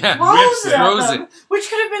just like Yeah. whips it. at Throws them, which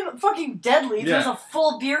could have been fucking deadly. Yeah. There's a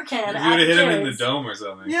full beer can You at would have hit him in the kids. dome or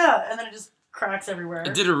something. Yeah, and then it just cracks everywhere.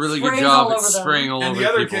 It did a really Sprays good job all at over them. spraying all And over the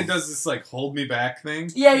other people. kid does this like hold me back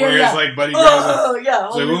thing. Yeah, yeah, where yeah. his like buddy grabs him. Oh, yeah.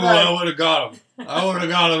 He's hold like, me "Ooh, back. I would have got him. I would have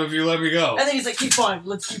got him if you let me go." And then he's like, keep fine,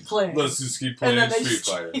 let's keep playing. Let's just keep and playing then they Street just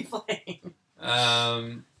Fighter. keep playing.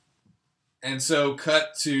 And so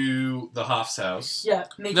cut to the Hoff's house. Yeah,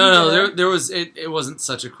 making No, dinner. there was it wasn't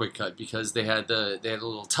such a quick cut because they had a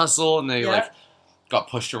little tussle and they Yeah. like got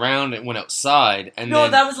pushed around and went outside and No,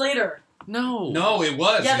 then that was later. no No, it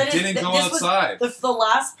was. Yeah, He that is- didn't go this was- outside. The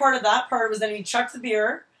last part of that part was that he chucked the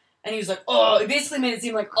beer, and he was like, oh, it basically made it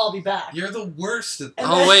seem like, I'll be back. You're the worst at And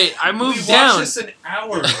Oh then- wait, I We moved watched down. this an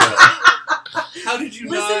hour ago. How did you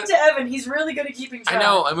Listen not to Evan, he's really good at keeping I track.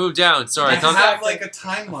 know, I moved down. Sorry, I have thought like a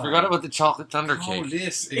timeline? I forgot about the chocolate thunder Oh, cake.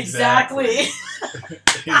 this Exactly.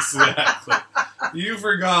 Exactly. You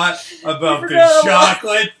forgot about You the forgot about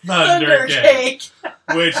chocolate thunder cake,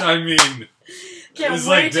 which I mean Can't is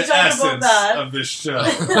wait like to the talk about essence that. of this show.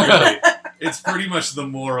 Really. It's pretty much the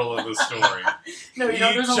moral of the story. No, you know,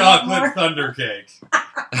 Eat there's a lot chocolate more. thunder cake,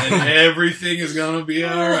 and everything is gonna be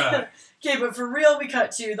alright. Okay, but for real, we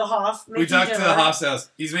cut to the Hoff making We talked dinner. to the Hoff's house.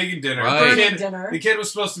 He's making dinner. Right. The Burning kid, dinner. the kid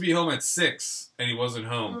was supposed to be home at 6, and he wasn't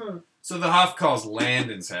home. Mm. So the Hoff calls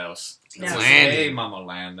Landon's house. And Yeah. says, Landon. "Hey, Mama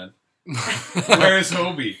Landon, where is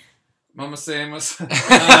Hobie? Mama Samus."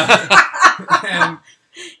 And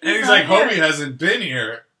he's not like, here. "Hobie hasn't been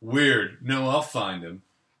here. Weird. No, I'll find him,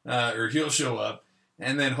 or he'll show up."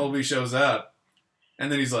 And then Hobie shows up,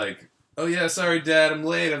 And then he's like, "Oh yeah, sorry, Dad, I'm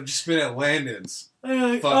late. I've just been at Landon's."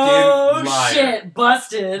 Like, Fucking oh liar. shit,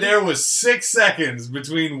 busted. There was 6 seconds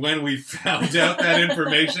between when we found out that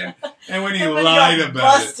information and when he And when lied got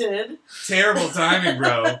about it. busted. Terrible timing,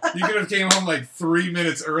 bro. You could have came home like 3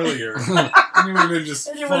 minutes earlier. And you would have been just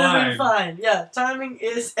And you would have been fine. fine. Yeah, timing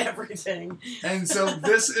is everything. And so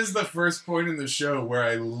this is the first point in the show where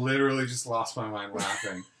I literally just lost my mind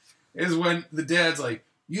laughing. Is when the dad's like,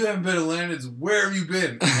 "You haven't been to Landon's, where have you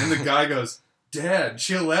been?" And the guy goes, "Dad,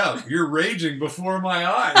 chill out. You're raging before my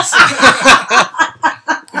eyes."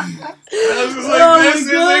 I was just like, Oh this is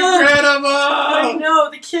my God. incredible! I know,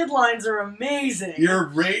 the kid lines are amazing. You're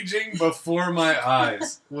raging before my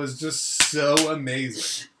eyes was just so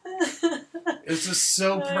amazing. It's just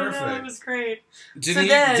so I know, it perfect. was great.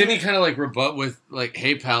 Didn't he kind of like rebut with like,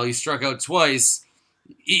 "Hey pal, you struck out twice.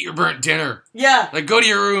 Eat your burnt dinner. Yeah. Like go to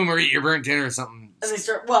your room or eat your burnt dinner or something." And they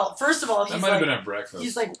start, well, first of all, That he's might have like, been at breakfast.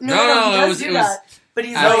 he's like, No, no, he it does was- do it was- that. But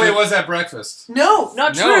he's No, like, it was at breakfast. no,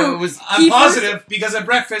 not No, true. it was. I'm He positive because at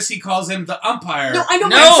breakfast he calls him the umpire. No, I know,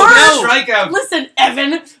 No, but first, no. Strikeout. listen,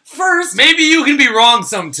 Evan, first, Maybe you can be wrong he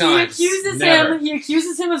sometimes. Never. he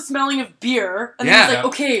accuses him of smelling of beer, and then Yeah. he's like,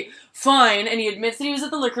 okay, fine, and he admits that he was at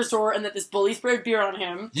the liquor store and that this bully sprayed beer on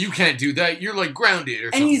him. You can't do that. You're like grounded or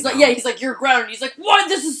something. And he's like, yeah, he's like, you're grounded. He's like, what?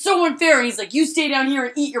 This is so unfair. And he's like, you stay down here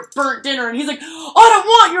and eat your burnt dinner. And he's like, I don't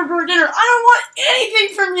want your burnt dinner. I don't want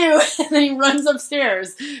anything from you. And then he runs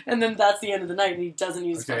upstairs. And then that's the end of the night. And he doesn't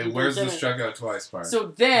use Okay, fucking where's the burnt dinner. strikeout twice part? So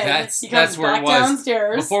then That's- he comes that's where back it was.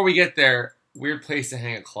 downstairs. Before we get there, weird place to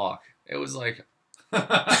hang a clock. It was like on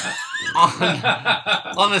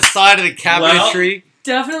the side of the cabinetry.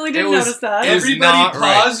 Definitely didn't It was- notice that. it was Everybody not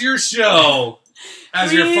pause your show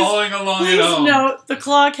as you're Please- following along Please at home. note the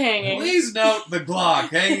clock hanging. Please note the Glock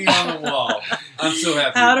hanging on the wall. I'm so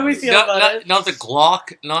happy. How do about we this. feel Not, about not, it? not the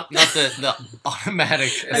Glock, not the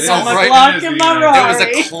automatic. I It got is. my Right, Glock it is in the my United- It was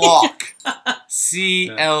Rari. a clock.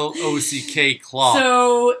 CLOCK clock.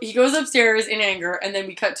 So he goes upstairs in anger, and then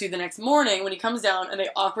we cut to the next morning when he comes down, and they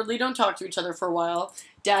awkwardly don't talk to each other for a while.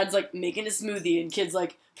 Dad's like making a smoothie, and kid's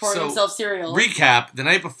like pouring So, himself cereal. Recap: the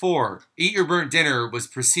night before, eat your burnt dinner was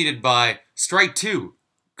preceded by strike two.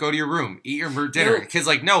 Go to your room, eat your burnt dinner. Ew. The kid's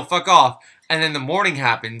like, no, fuck off. And then the morning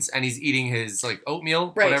happens, and he's eating his like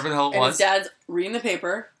oatmeal, Right. whatever the hell it and his was. dad's reading the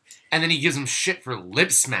paper. And then he gives him shit for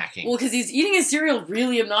lip smacking. Well, because he's eating his cereal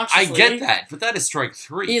really I obnoxiously. get that, but that is strike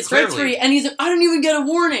three. He is strike clearly. 3, and he's like, I don't even get a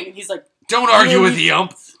warning. And he's like, Don't argue Really? with the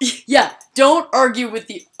ump. yeah, don't argue with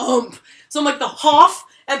the ump. So I'm like, the Hoff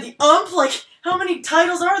and the ump, like, how many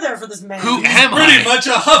titles are there for this man? Who He's- am Pretty I? much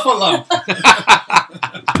a Huffalump.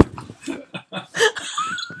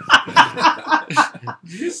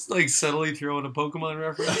 Just like subtly throwing a Pokemon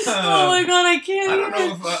reference. Oh my god, I can't I don't know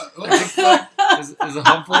even. if. What the fuck? Is a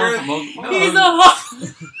Humpler You're- a Pokemon? No. He's a Hoff.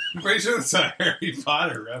 I'm pretty sure it's a Harry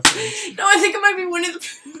Potter reference. No, I think it might be Winnie the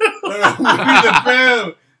Pooh. Winnie the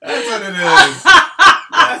Pooh. That's what it is.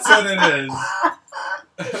 That's what it is.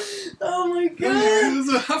 Oh my god. He's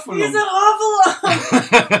a He's Huffalump. a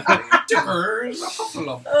Huffalump. Dipper is a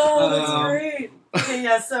Huffalump. Oh, that's Um, great. Okay,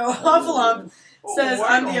 yeah, so Huffalump says,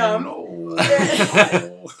 I I'm the don't ump. know.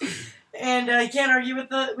 And he can't argue with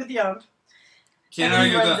the ump. Can't And then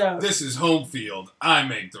he argue runs that out. this is home field. I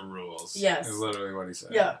make the rules. Yes. Is literally what he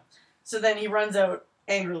said. Yeah. So then he runs out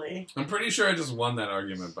angrily. I'm pretty sure I just won that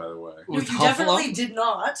argument, by the way. No, With you Hufflepuff? definitely did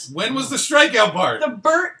not. When was the strikeout part? The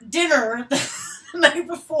burnt dinner the night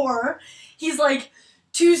before, he's like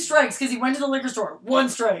 2 strikes because he went to the liquor store. 1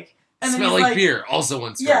 strike. And then Smell he's like beer. Also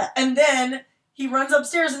one strike. Yeah, and then he runs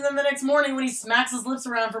upstairs, and then the next morning when he smacks his lips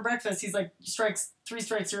around for breakfast, he's like, 3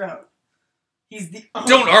 strikes, you're out. He's the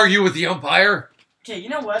Don't argue with the umpire. Okay, you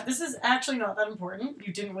know what? This is actually not that important.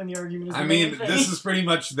 You didn't win the argument. Is the I main mean, thing. this is pretty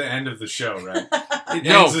much the end of the show, right? It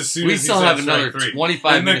No, ends as soon we as he still says have strike another 3.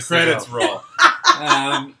 25 and minutes the to credits go. roll.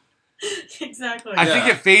 exactly. I think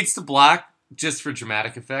Yeah. it fades to black just for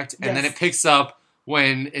dramatic effect, and then Yes. it picks up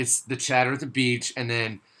when it's the chatter at the beach, and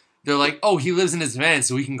then they're like, "Oh, he lives in his van,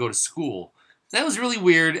 so he can go to school." That was really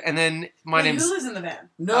weird. And then my Wait, name's who lives in the van?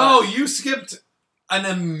 No, you skipped an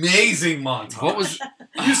amazing montage. what was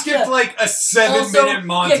You skipped like a 7-minute Also,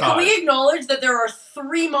 montage. Yeah, can we acknowledge that there are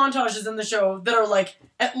 3 montages in the show that are like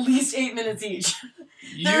at least 8 minutes each?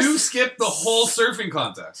 You There's- skipped the whole surfing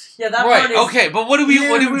contest. Yeah, that right? part is. Okay, but what do we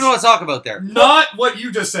want to talk about there? Not what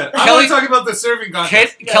you just said. I Kelly- want to talk about the surfing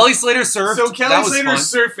contest. Kelly Slater surfed. So that Kelly was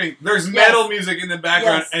Slater's fun. surfing. There's Yes. metal music in the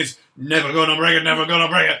background, Yes. and it's never gonna break it, never gonna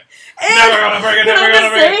break it, And never gonna break it, can never I gonna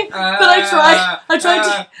just break say it. that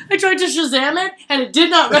I tried to Shazam it, and it did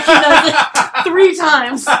not recognize it 3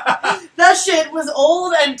 times. That that shit was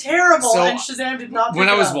old and terrible, So, and Shazam did not. When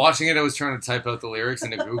pick I it was up. watching it, I was trying to type out the lyrics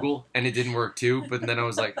into Google, and it didn't work too. But then I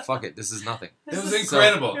was like, "Fuck it, this is nothing." It was is-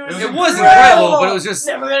 incredible. It was incredible, incredible, but it was just-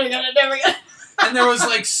 never gonna get it. Never gonna. And there was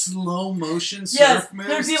like slow motion surf Yes, moves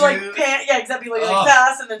there'd be too. like exactly like Oh.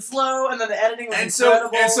 fast and then slow, and then the editing was and so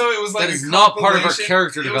incredible. it was like That a is not part of our compilation.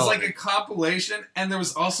 character It was like development. a compilation, and there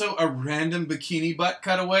was also a random bikini butt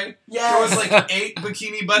cutaway. yes. There was like 8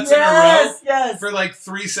 bikini butts in a row yes. for like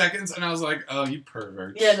 3 seconds, and I was like, "Oh, you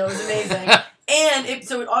pervert!" Yeah, no, it was amazing. And it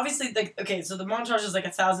obviously, like, okay, so the montage is like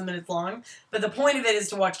 1,000 minutes long, but the point of it is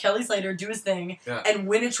to watch Kelly Slater do his thing Yeah. and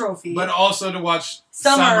win a trophy. But also to watch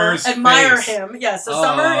Summer Summer's admire face. him. Yeah, so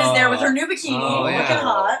Summer is there with her new bikini, Oh, looking yeah.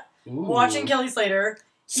 hot, Ooh. watching Kelly Slater.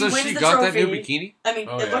 So he wins she the got that trophy. new bikini. I mean,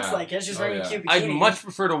 Oh, it looks yeah. like it. She's Oh, wearing yeah. a cute bikini. I'd much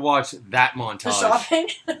prefer to watch that the montage shopping.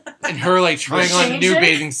 and her like trying on Change new it?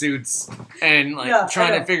 bathing suits and like Yeah, I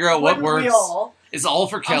trying know. to figure out what Wouldn't we works. all? It's all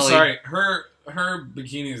for I'm Kelly. sorry, her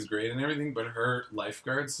bikini is great and everything, but her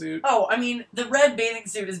lifeguard suit, Oh, I mean, the red bathing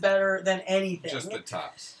suit is better than anything. just the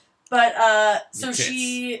tops. But so The tits.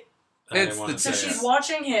 she, I didn't It's wanna the so say she's it.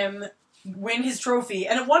 watching him win his trophy,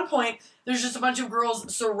 and at one point, there's just a bunch of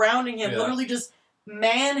girls surrounding him, Yeah. literally just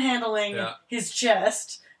manhandling Yeah. his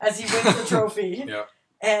chest as he wins the trophy. Yeah.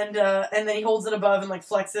 And then he holds it above and like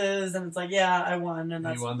flexes, and it's like, yeah, I won, and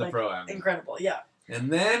that's He won the like, pro-am. incredible. Yeah. And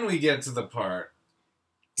then we get to the part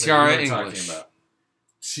that Tiara we were English. talking about.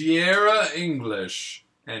 Tiara English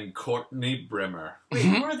and Courtney Brimmer. Wait,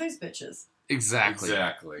 Mhm. who are these bitches? Exactly.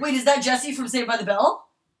 Exactly. Wait, is that Jesse from Saved by the Bell?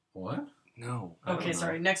 What? No. I don't Okay, know.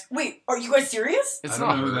 sorry. Next. Wait, are you guys serious? It's I not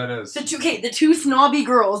don't know who her. that is. The two snobby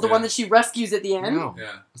girls, the Yeah. one that she rescues at the end. No,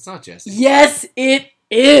 Yeah. it's not Jesse. Yes, it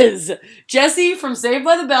is. Jessie from Saved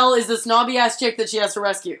by the Bell is the snobby ass chick that she has to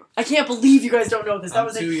rescue. I can't believe you guys don't know this. That I'm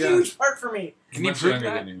was a too young. huge part for me. Can you Much prove younger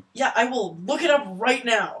that? than you. Yeah, I will look it up right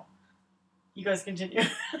now. You guys continue.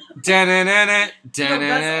 Da-na-na-na, No,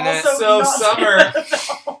 da-na-na-na, that's also So not Summer- Saved by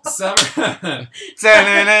the Bell. Summer.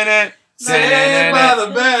 da-na-na-na, Saved by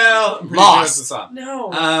the Bell. I'm pretty sure Lost. that's the song.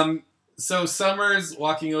 No. So Summer's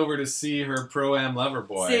walking over to see her pro-am lover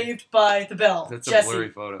boy. Saved by the Bell. That's a Jessie. blurry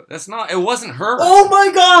photo. That's not. It wasn't her. Oh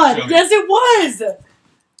my god! Show me. Yes, it was!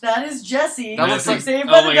 That is Jessie That looks from like- Saved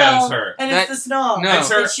oh by the my God, Bell. it's her. And That- it's the snob. no. It's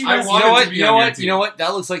her. that she I rescued. want You know it what? to be You on know your what? team. You know what?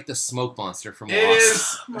 That looks like the smoke monster from It Lost.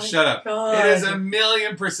 is. Oh my Shut up. God. It is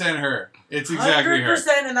 1,000,000% her. It's exactly her.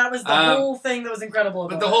 100%, and that was the whole thing that was incredible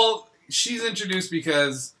about But the it. whole she's introduced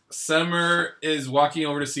because Summer is walking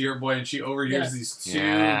over to see her boy, and she overhears Yes. these two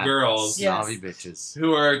Yeah. girls Yeah. Snobby bitches.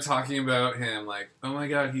 who are talking about him, like, "Oh my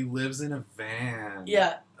God, he lives in a van."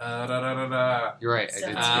 Yeah. Da da da da. You're right. I did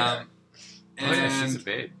see that. Um, Oh, yeah, she's a and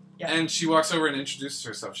babe. Yeah. and she walks over and introduces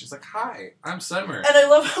herself. She's like, "Hi, I'm Summer." And I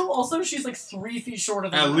love how also she's like 3 feet shorter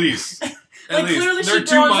than At them. least, at Like, clearly least there are she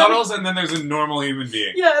two bronzed up- models, and then there's a normal human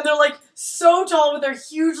being. Yeah, and they're like so tall with their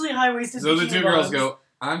hugely high waisted. So the two girls go,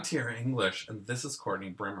 "I'm Tiara English, and this is Courtney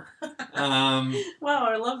Brimmer." Wow,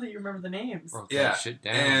 I love that you remember the names. Broke Yeah, that shit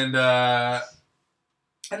down. and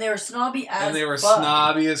And they were snobby as and they were fuck.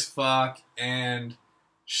 snobby as fuck, and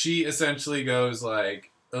she essentially goes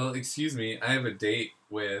like, "Oh, excuse me, I have a date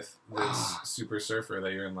with this super surfer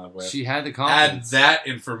that you're in love with. She had the Add confidence. that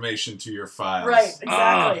information to your files." Right,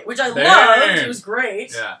 exactly. Which I Dang. loved. It was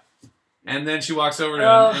great. Yeah. And then she walks over to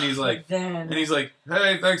Oh, him, and he's like, then.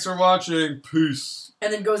 "Hey, thanks for watching. Peace."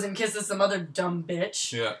 And then goes and kisses some other dumb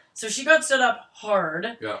bitch. Yeah. So she got stood up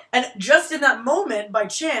hard. Yeah. And just in that moment, by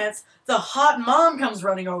chance, the hot mom comes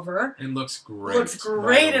running over. And looks great. Looks great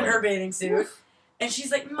right in away. her bathing suit. And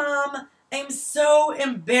she's like, "Mom, I'm so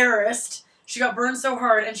embarrassed." She got burned so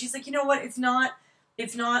hard. And she's like, "You know what? It's not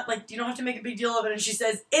like, you don't have to make a big deal of it." And she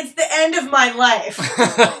says, "It's the end of my life."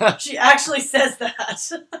 She actually says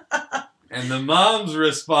that. And the mom's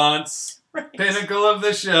response, Right. pinnacle of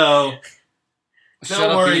the show. Shut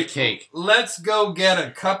Don't up, worry. eat cake. Let's go get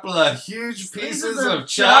a couple of huge pieces of chocolate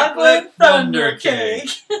chocolate thunder thunder cake.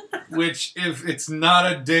 Which, if it's not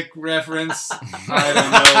a dick reference,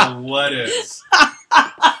 I don't know what is.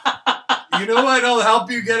 You know what'll help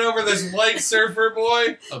you get over this white surfer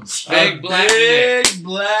boy? A A big black dick. big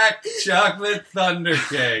black chocolate thunder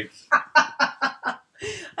cake.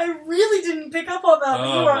 I really didn't pick up on that, but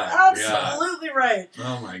Oh you are my God. absolutely right.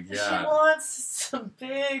 Oh my She god. wants some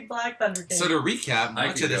big black thunder cake. So to recap, I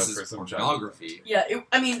much could of this go for is some pornography. Yeah, that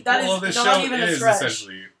Well, is this not show even a is stretch.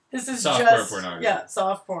 essentially. This is softcore just pornography. yeah,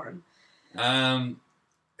 soft porn.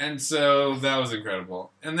 And so that was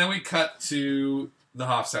incredible. And then we cut to the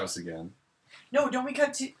Hoff's house again. No, don't we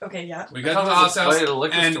cut to? Okay, yeah. We I got thought to the it was Hoff's a house, fight at a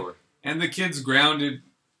liquor and store. and the kid's grounded.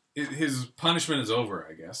 His punishment is over,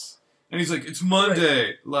 I guess. And he's like, "It's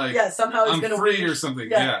Monday. Like, Yeah, somehow he's I'm gonna free win. or something."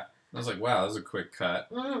 Yeah. Yeah. I was like, wow, that was a quick cut.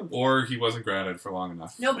 Mm. Or he wasn't grounded for long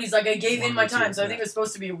enough. Nobody's like, I gave One in my or two, time, so I yeah. think it was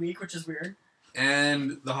supposed to be a week, which is weird.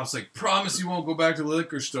 And the hop's like, promise you won't go back to the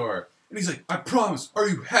liquor store. And he's like, I promise. Are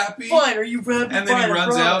you happy? Fine, are you happy? And then Fine, he I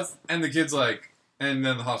runs out, promise. and the kid's like, and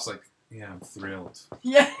then the hop's like, yeah, I'm thrilled.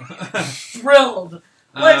 Yeah, thrilled.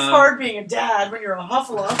 Life's Um, hard being a dad when you're a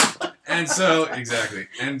Hufflepuff. And so, exactly.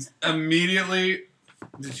 And immediately,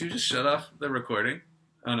 did you just shut off the recording?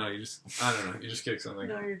 Oh no, I don't know, you just kicked something.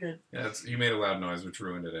 No, you're good. Yeah, you made a loud noise, which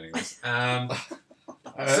ruined it anyways.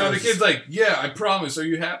 So the kid's like, yeah, I promise, are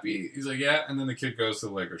you happy? He's like, yeah, and then the kid goes to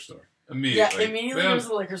the liquor store. Immediately. Yeah, immediately Boom. goes to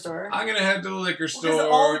the liquor store. I'm gonna head to the liquor Because store.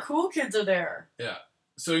 all the cool kids are there.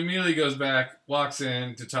 So he immediately goes back, walks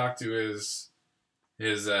in to talk to his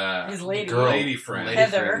lady. lady friend.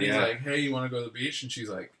 Heather. And he's Yeah. like, hey, you want to go to the beach? And she's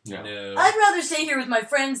like, Yeah. no. I'd rather stay here with my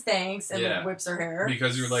friends, thanks. And Yeah. then whips her hair.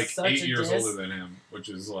 Because you're like Such 8 a years diss. older than him, which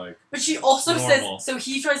is like, But she also Normal. says, so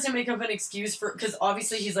he tries to make up an excuse for, because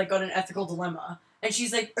obviously he's like got an ethical dilemma. And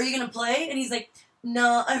she's like, are you going to play? And he's like,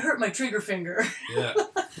 no, I hurt my trigger finger. yeah.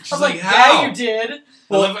 She's I'm like, like, how? yeah, you did.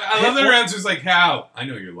 I love that her answer's like, how? I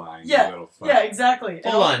know you're lying, Yeah, you little fuck. Yeah, exactly. And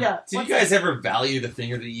Hold all- on. Yeah, Did you what's guys that? ever value the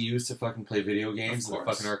finger that you used to fucking play video games in the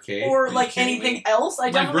course. fucking arcade? Or you like kidding anything me? else? I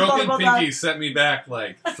My definitely thought broken about pinky set me back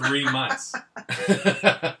like 3 months.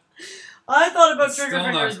 that. I thought about Still trigger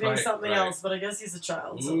not fingers being quite something right. else, but I guess he's a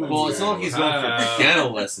child. So Ooh. that's well, it's not like he's going Wow. for piano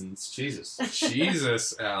lessons. Jesus.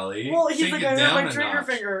 Jesus, Allie. Well, he's Take like, it I hurt down my a trigger notch.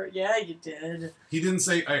 finger. Yeah, you did. He didn't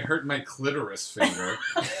say, I hurt my clitoris finger.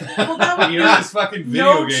 Well, that would He be hurt his fucking video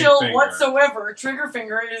no game chill finger. whatsoever. Trigger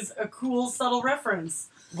finger is a cool, subtle reference.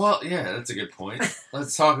 Well, yeah, that's a good point.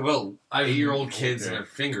 Let's talk about I've- 8-year-old kids and okay. their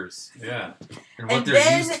fingers Yeah. and what And they're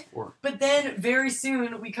then- used for. But then, very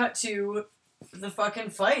soon, we cut to the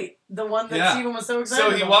fucking fight. The one that Yeah. Steven was so excited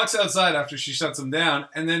So he about. walks outside after she shuts him down,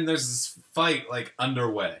 and then there's this fight, like,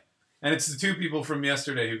 underway. And it's the 2 people from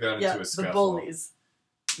yesterday who got Yeah, into a the scuffle. bullies.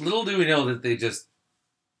 Little do we know that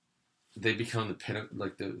they become the pinnacle,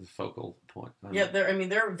 like the focal point. I don't Yeah, know.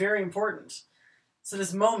 they're very important. So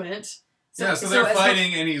this moment... So they're as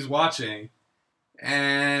fighting, and he's watching,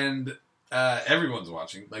 and everyone's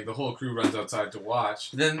watching. Like, the whole crew runs outside to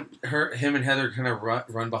watch. Then him and Heather kind of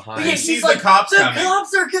run behind, Okay, he she's sees like, the cops The coming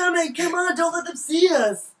cops are coming! Come on, don't let them see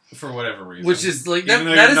us! for whatever reason. which is like Even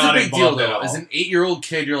though that you're is a not big deal involved at though. all. As an 8-year-old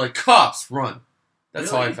kid, you're like, cops, run.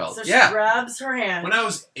 That's how I Really? felt. So she Yeah. grabs her hand. When I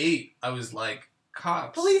was 8, I was like,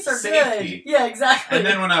 cops. Police are safety. good. Yeah, exactly. And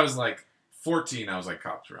then when I was like 14, I was like,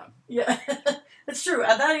 cops run. Yeah, it's true.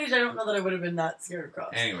 At that age, I don't know that I would have been that scared of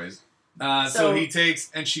cops. Anyways, So- so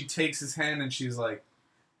she takes his hand, and she's like,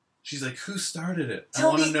 who started it? I Tell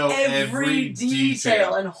want to me know every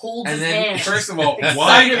detail and holds And his then- hand. First of all,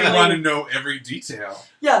 why do you Excitedly. want to know every detail?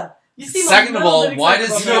 Yeah, you seem Second a of little all, bit why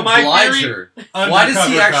excited does he about my oblige theory- her? Why does he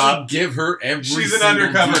Undercover actually cop. give her every She's an single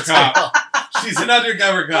undercover detail? cop. She's an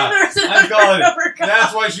undercover that. cop. Heather's an I'm calling it. undercover cop.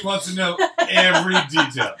 That's why she wants to know every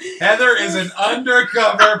detail. Heather is an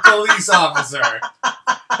undercover police officer.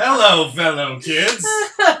 Hello, fellow kids.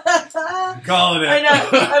 I'm calling it. I know.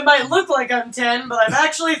 I might look like I'm 10, but I'm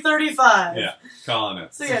actually 35. Yeah. Calling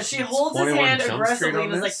it. So yeah, she holds his 21 hand Jump Street aggressively on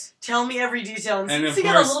and is like, this? "Tell me every detail." And And seems of to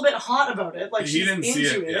get a course- little bit hot about it, like He she's didn't into see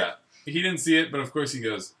it. it. Yeah. He didn't see it, but of course he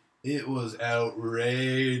goes, it was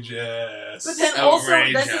outrageous. But then also, this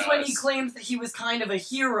is Outrageous. when he claims that he was kind of a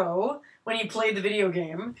hero when he played the video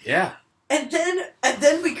game. Yeah. And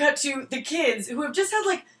then we cut to the kids who have just had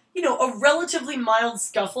like, you know, a relatively mild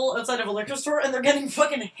scuffle outside of a liquor store, and they're getting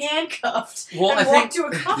fucking handcuffed Well, and I walked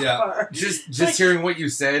think to a cop Yeah. car. just Like- hearing what you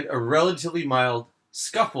said, a relatively mild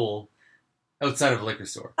scuffle outside of a liquor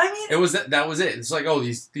store. I mean, It was that was it. It's like, oh,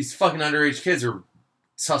 these fucking underage kids are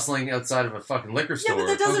tussling outside of a fucking liquor yeah, store. but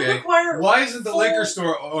that doesn't Okay. require. Why isn't the full- liquor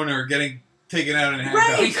store owner getting taken out in handcuffs?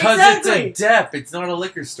 Right. Because Exactly. it's a dep. It's not a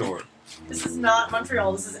liquor store. This is not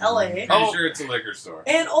Montreal. This is LA. Pretty Oh. sure it's a liquor store.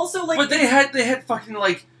 And also, like, But they had fucking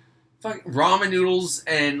like fucking ramen noodles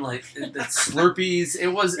and like the Slurpees. It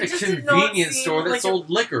was It a just did not convenience seem store that like a- sold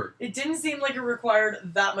liquor. it didn't seem like it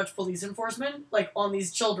required that much police enforcement, like on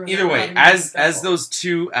these children. that Either were way, having a as scuffle. those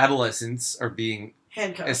 2 adolescents are being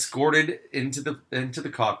handcuffs. escorted into the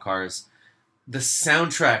cop cars, the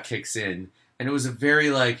soundtrack kicks in, and it was a very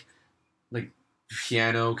like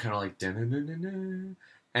piano kind of like dun-dun-dun-dun-dun.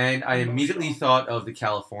 And I immediately Emotional. thought of the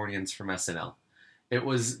Californians from SNL. It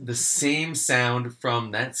was the same sound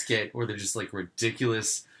from that skit where they're just like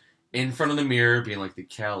ridiculous in front of the mirror, being like the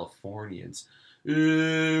Californians.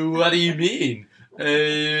 What do you mean?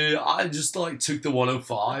 I just like took the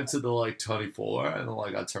 105 to the like 24 and then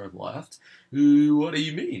like I turned left. What do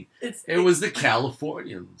you mean? It was the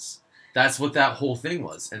Californians. That's what that whole thing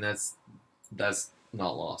was, and that's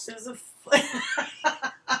Not Lost. It was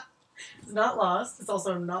it's not Lost. It's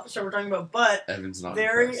also not the show we're talking about, but Evan's not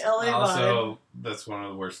very impressed. LA vibe. Also, that's one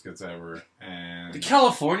of the worst skits ever, The and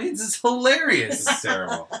Californians is hilarious. it's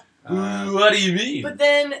terrible. What do you mean? But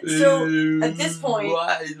then, so at this point,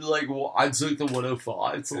 Why, like, I took the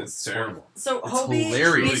 105. It's terrible. so It's Hobie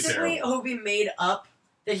hilarious. basically Hobie made up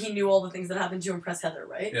that he knew all the things that happened to impress Heather,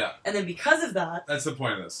 right? Yeah, And then because of that, that's the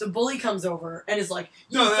point of this. the bully comes over and is like,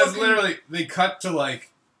 "You No, that's fucking-" literally they cut to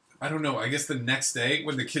like I don't know. I guess the next day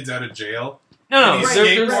when the kid's out of jail. No, He's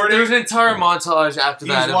there's an entire montage after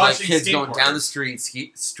He's that of like watching kids going skateboarders. down the street,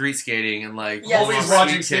 street skating, and like Yes. Hobie's street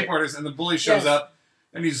watching kid- skateboarders, and the bully shows Yes. up,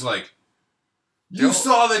 and he's like, "You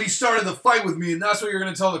saw that he started the fight with me, and that's what you're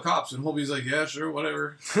going to tell the cops." And Hobie's like, "Yeah, sure,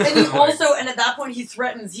 whatever." And he also, and at that point, he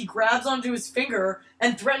grabs onto his finger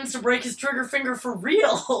and threatens to break his trigger finger for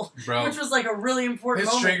real, Bro, which was like a really important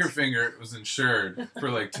his moment. trigger finger was insured for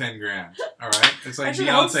like 10 grand. All right, it's like I should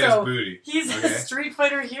hope Beyonce's so. booty. He's Okay. a Street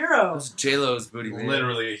Fighter hero. That's J-Lo's booty man.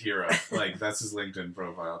 Literally a hero. Like that's his LinkedIn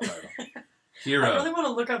profile title. I Hero. really want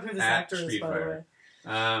to look up who this At actor is, Street by the Fighter.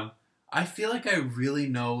 way. I feel like I really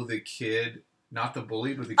know the kid, not the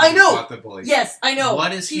bully, but the kid I know. who fought the bully. Yes, I know.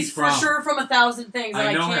 What is he He's from? for sure from 1,000 Things, and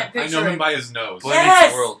I I, know can't him. I picture know him it. by his nose. Boy Yes!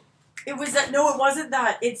 Meets World. It was that. No, it wasn't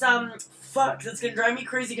that. It's fuck. That's gonna drive me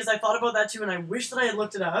crazy because I thought about that too, and I wish that I had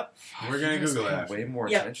looked it up. We're gonna You guys Google pay that. Way more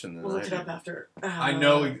Yeah, attention than We'll look I it do. up after. I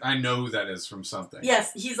know who that is from something.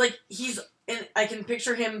 Yes, and I can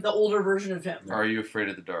picture him, the older version of him. Are you afraid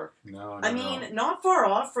of the dark? No, I mean, not far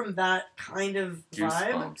off from that kind of vibe.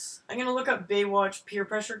 Goosebumps. I'm gonna look up Baywatch peer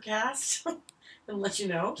pressure cast and let you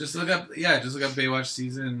know. just look up Baywatch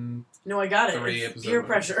season. No, I got it. 3 It's episode peer one.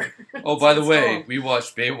 pressure. Oh, by the It's way, called. we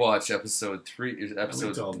watched Baywatch episode told.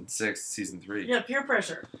 episode 6, season 3. Yeah, peer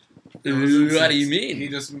pressure. It was in What do you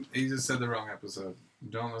six. mean? He just said the wrong episode.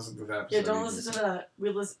 Don't listen to that episode. Yeah, don't he listen just to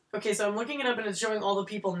that. Okay, so I'm looking it up and it's showing all the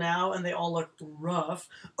people now, and they all look rough.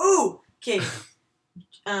 Ooh, okay.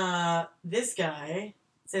 This guy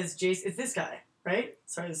says Jason. It's this guy, right?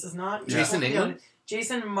 Sorry, this is not Jason England?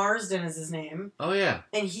 Jason Marsden is his name, Oh yeah,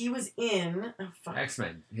 and he was in. Oh fuck.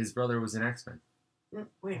 X-Men. His brother was in X-Men.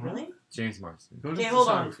 Wait, Huh? really? James Marsden. Go to Okay, hold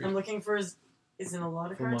on. discography. I'm looking for his. Is in a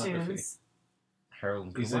lot of Filmography. cartoons.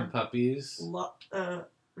 Harold He's Kumar. in Puppies.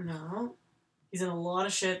 No. He's in a lot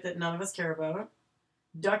of shit that none of us care about.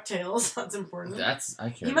 DuckTales, that's important. I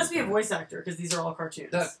can't. He must be a voice actor because these are all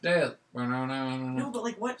cartoons. No. No, but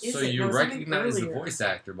like, what is So it? you No, something recognize the earlier. voice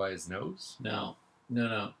actor by his nose? No.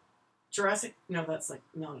 Jurassic? No, that's like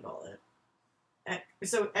not at all it.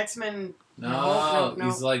 So X-Men. No, No.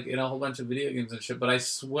 he's like in a whole bunch of video games and shit. But I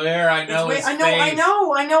swear I know his I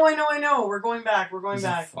know. We're going back. He's in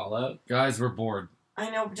back. Fallout. Guys, we're bored. I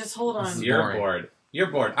know. Just hold on. This is You're boring. bored. You're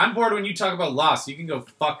bored. I'm bored when you talk about Lost. You can go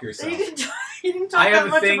fuck yourself. You didn't talk I that have a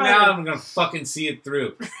much thing about now. it. I'm gonna fucking see it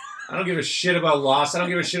through. I don't give a shit about Lost. I don't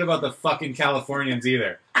give a shit about the fucking Californians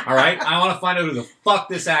either. All right. I want to find out who the fuck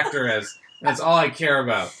this actor is. That's all I care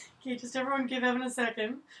about. Okay, just everyone give Evan a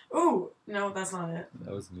second. Ooh, no, that's not it.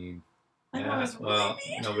 That was mean. I know it was really well,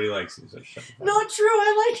 mean. nobody likes you, so shut the fuck up. Not true.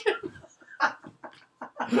 I like him.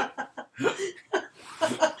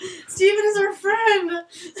 Steven is our friend.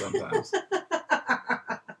 Sometimes.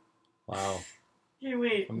 Wow. Okay,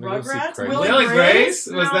 wait. I'm gonna go see Rugrats? Craig. Will Grace?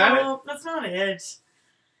 Was that it? No, that's not it.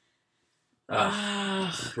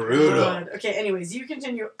 Ah, brutal. God. Okay, anyways, you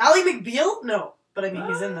continue. Ally McBeal? No, but I mean,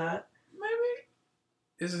 he's in that. Maybe.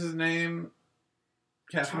 Is his name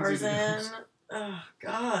Catherine Tarzan. Zeta-Jones? Oh,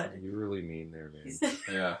 God. You're really mean there, man. He's-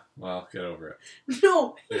 Yeah. Well, get over it.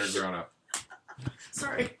 No. You're grown up.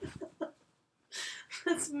 Sorry.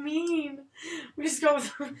 That's mean. We just go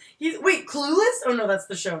with... Wait, Clueless? Oh, no, that's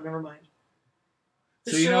the show. Never mind.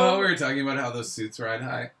 So you know how we were talking about how those suits ride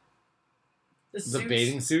high? The suits?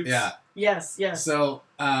 bathing suits? Yeah. Yes. So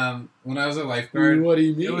when I was a lifeguard, What do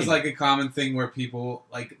you mean? it was like a common thing where people,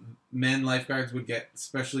 like men lifeguards, would get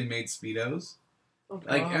specially made Speedos. Oh,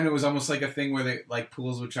 Like, God. and it was almost like a thing where they like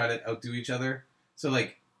pools would try to outdo each other. So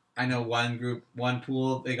like, I know one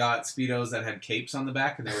pool, they got Speedos that had capes on the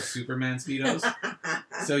back, and they were Superman Speedos.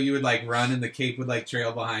 So you would like run, and the cape would like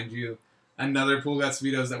trail behind you. Another pool got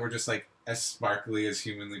Speedos that were just like as sparkly as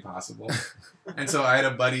humanly possible. And so I had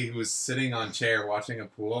a buddy who was sitting on chair watching a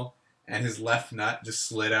pool, and his left nut just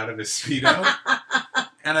slid out of his Speedo.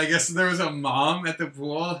 And I guess there was a mom at the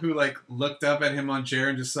pool who like looked up at him on chair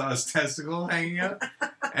and just saw his testicle hanging out.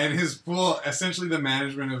 And his pool, essentially the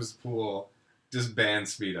management of his pool, just banned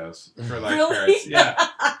Speedos for lifeguards. Really? Yeah.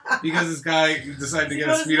 Because this guy decided to He get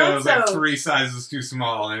a got his Speedo that was nuts like out. 3 sizes too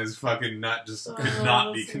small, and his fucking nut just could Oh,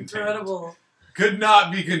 not be that's contained. incredible. Could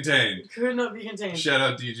not be contained. Could not be contained. Shout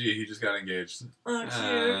out DG. He just got engaged. Oh,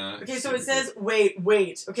 cute. Okay, so super it says,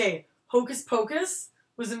 wait. Okay, Hocus Pocus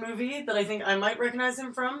was a movie that I think I might recognize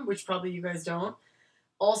him from, which probably you guys don't.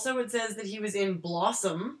 Also, it says that he was in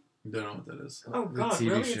Blossom. Don't know what that is. Oh, The God, TV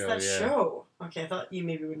really? It's show, that yeah. show. Okay, I thought you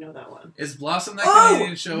maybe would know that one. Is Blossom that Oh,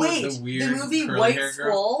 Canadian show wait, with the weird movie curly White hair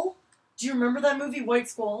girl? Squall? Do you remember that movie, White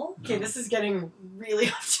Squall? Okay, No. this is getting really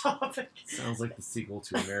off topic. Sounds like the sequel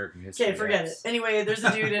to American History. Okay, forget it. X. Anyway, there's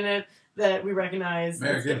a dude in it that we recognize.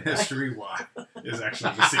 American History Y is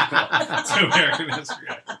actually the sequel to American History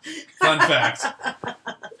X. Fun fact.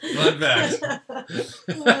 Fun fact.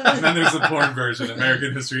 And then there's the porn version,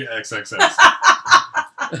 American History XXX.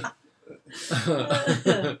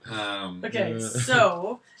 Okay,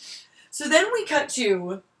 so then we cut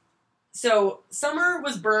to, so Summer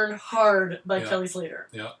was burned hard by Yeah. Kelly Slater.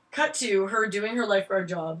 Yeah. Cut to her doing her lifeguard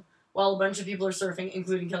job while a bunch of people are surfing,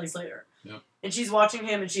 including Kelly Slater. Yeah. And she's watching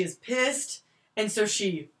him and she is pissed, and so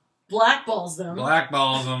she blackballs them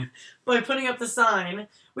Blackballs them. by putting up the sign,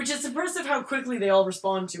 which is impressive how quickly they all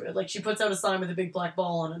respond to it. Like, she puts out a sign with a big black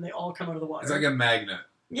ball on it and they all come out of the water. It's like a magnet.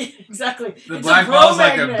 Yeah, exactly. The It's black a bro ball's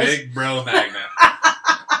like a magnet. big bro magnet.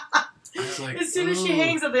 It's like, As soon as she ooh.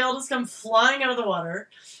 hangs up, they all just come flying out of the water,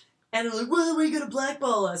 and they're like, "Well, why are you gonna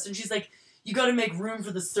blackball us?" And she's like, "You got to make room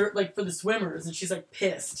for the for the swimmers." And she's like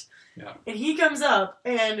pissed. Yeah. And he comes up,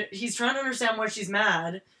 and he's trying to understand why she's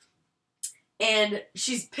mad, and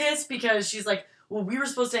she's pissed because she's like, "Well, we were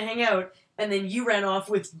supposed to hang out, and then you ran off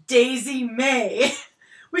with Daisy May,"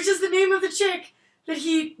 which is the name of the chick that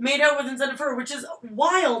he made out with instead of her, which is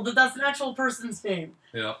wild that that's an actual person's name.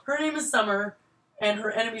 Yeah. Her name is Summer, and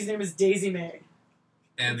her enemy's name is Daisy May.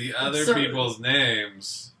 And the other Absurd. people's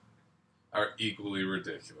names are equally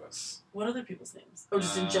ridiculous. What other people's names? Oh,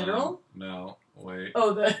 just in general? No, wait.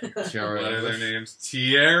 Oh, the Tiara What are their English. names?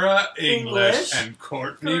 Tierra English, English. and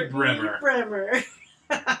Courtney Brimmer. Bremer.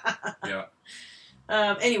 Yeah.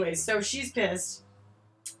 Anyway, so she's pissed,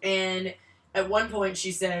 and at one point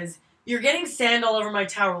she says, "You're getting sand all over my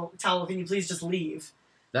towel. Can you please just leave?"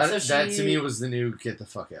 That So that to she- me was the new get the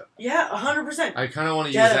fuck out. Yeah, 100%. I kind of want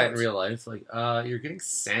to use Get that out. in real life. Like, you're getting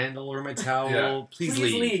sand all over my towel. Yeah. Please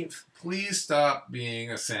leave. Please stop being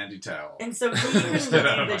a sandy towel. And so he couldn't Get out of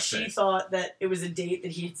believe my that she face. thought that it was a date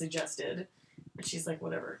that he had suggested. But she's like,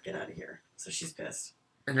 whatever, get out of here. So she's pissed.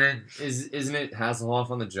 And then isn't it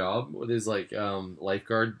Hasselhoff on the job with his like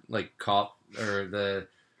lifeguard like cop or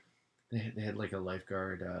they had like a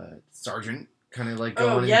lifeguard sergeant kind of like go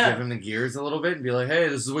Oh, in yeah. and give him the gears a little bit and be like, hey,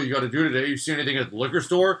 this is what you got to do today. You see anything at the liquor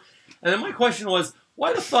store? And then my question was,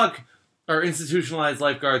 why the fuck are institutionalized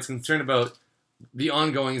lifeguards concerned about the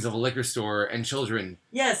ongoings of a liquor store and children?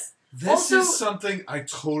 Yes. This Also- is something I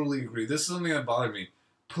totally agree. This is something that bothered me.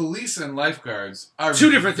 Police and lifeguards are Two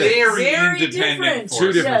different things. very Very independent different. forces.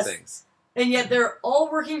 Two different Yes. things. And yet they're all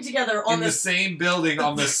working together on in the this. same building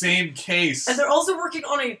on the same case. And they're also working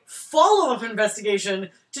on a follow-up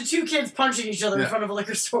investigation to two kids punching each other in Yeah. front of a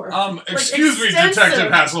liquor store. Excuse me, extensive.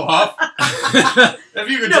 Detective Hasselhoff. If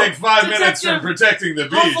you could No, take 5 minutes from Detective protecting the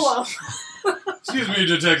beach. Hufflepuff. Excuse me,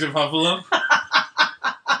 Detective Hufflepuff.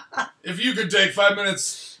 If you could take 5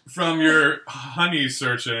 minutes from your honey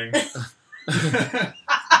searching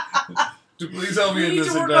to please help me We in need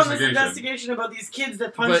this to work on this investigation. investigation about these kids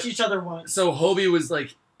that punched But- each other once. So Hobie was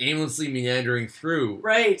like aimlessly meandering through.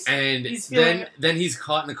 Right. And He's feeling- then he's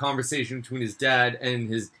caught in a conversation between his dad and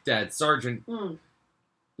his dad's sergeant Hmm.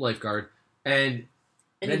 lifeguard, and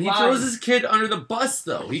And then he lies. throws his kid under the bus.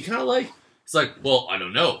 Though he kind of like it's like, well, I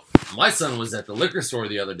don't know. My son was at the liquor store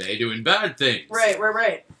the other day doing bad things.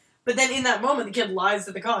 Right. But then in that moment, the kid lies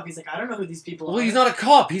to the cop. He's like, I don't know who these people are. Well, he's not a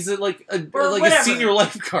cop. He's Or a whatever. senior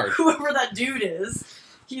lifeguard. Whoever that dude is,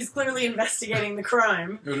 he's clearly investigating the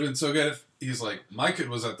crime. It would have been so good if he's like, my kid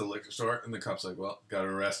was at the liquor store, and the cop's like, well, gotta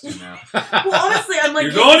arrest you now. Well, honestly, I'm like,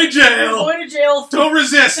 You're going to You're jail! going to jail. Don't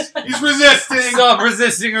resist! He's resisting! Stop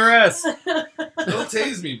resisting arrest. Don't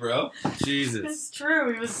tase me, bro. Jesus. It's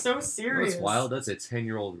true. He was so serious. That's wild. That's a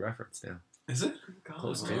 10-year-old reference now. Is it? God.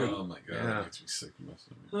 Close to. Oh my god, Yeah. that makes me sick.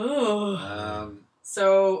 Ugh.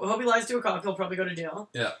 So, Hobie lies to a cop. He'll probably go to jail.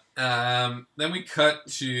 Then we cut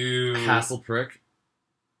to Hassle prick.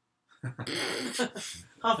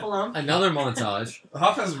 Huffalump. Another montage.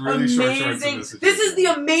 Huff has really short shorts in Amazing. this This is the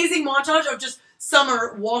amazing montage of just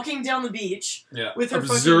Summer walking down the beach Yeah. with her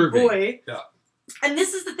Observing. fucking boy. Yeah. And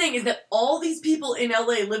this is the thing, is that all these people in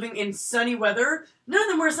LA living in sunny weather, none of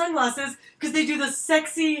them wear sunglasses because they do the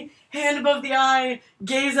sexy hand above the eye,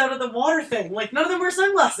 gaze out at the water thing. Like, none of them wear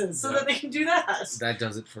sunglasses so Yeah. that they can do that. That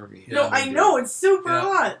does it for me. No, Yeah, I know, it's super Yeah.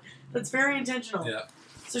 hot. That's very intentional. Yeah.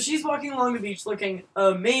 So she's walking along the beach looking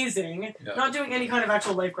amazing, Yeah. not doing any kind of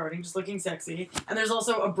actual lifeguarding, just looking sexy. And there's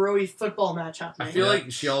also a broy football match happening. I feel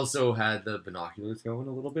like she also had the binoculars going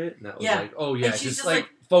a little bit, and that was Yeah. like, oh yeah, And she's just just, like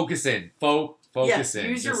focus in, focus in,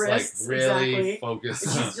 use your just wrists, like really exactly.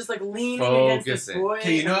 focus. And she's just like leaning against this Focusing. boy.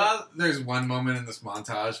 Okay, you know how there's one moment in this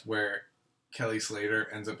montage where Kelly Slater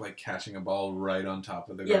ends up like catching a ball right on top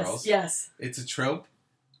of the girls? Yes. It's a trope.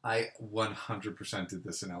 I 100% did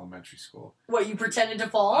this in elementary school. What, you pretended to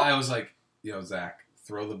fall? I was like, yo, Zach,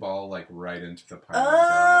 throw the ball like right into the pile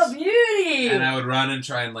Oh, of girls. beauty! And I would run and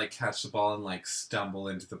try and like catch the ball and like stumble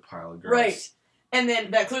into the pile of girls. Right. And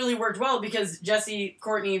then that clearly worked well because Jessie,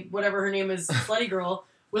 Courtney, whatever her name is, Slutty Girl,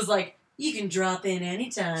 was like, you can drop in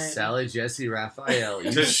anytime. Sally, Jesse, Raphael, you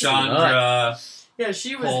slut. Chandra Yeah,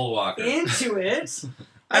 she was Pole Walker. into it.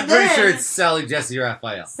 I'm And pretty then- sure it's Sally, Jesse,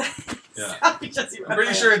 Raphael. Yeah. Sally Jessie I'm pretty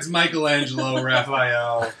Raphael. sure it's Michelangelo,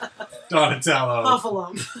 Raphael, Donatello,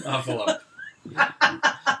 Buffalo. Buffalo.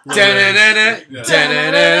 Da-na-na-na, Yeah.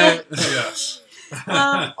 da-na-na-na.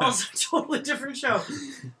 Yeah. Also, totally different show.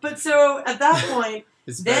 But so at that point,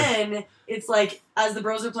 It's better. then it's like as the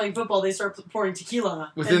bros are playing football, they start pouring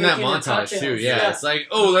tequila Within and that making their montage too, cocktails. yeah. It's like,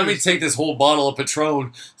 oh, let me take this whole bottle of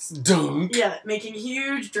Patron, dunk. Yeah, making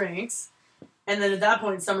huge drinks. And then at that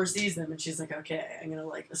point, Summer sees them, and she's like, "Okay, I'm gonna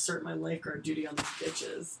like assert my lifeguard duty on these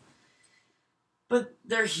bitches." But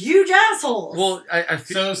they're huge assholes. Well, I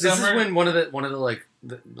feel So this is Summer- when one of the one of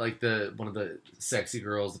the sexy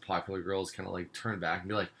girls, the popular girls, kind of like turn back and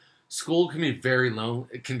be like, "School can be very lone.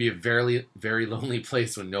 It can be a very very lonely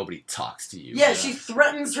place when nobody talks to you." yeah, she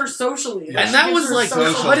threatens her socially. Yeah. and She that gives was her like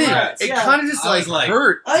social cutting. threats. It Yeah. kind of just I was like like,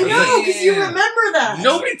 hurt. I Like, know, because you Yeah. remember that.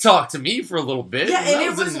 nobody talked to me for a little bit. Yeah, and that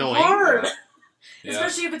it was annoying. hard. Yeah.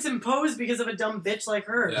 Especially if it's imposed because of a dumb bitch like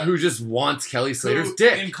her. Yeah. Who just wants Kelly Slater's Who,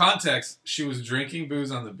 dick? In context, she was drinking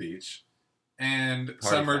booze on the beach, and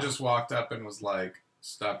Summer foul. just walked up and was like,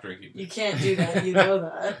 "Stop drinking." You can't do that. You know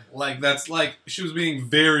that. Like that's like she was being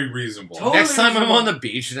very reasonable. Totally. Next time I'm reasonable. on the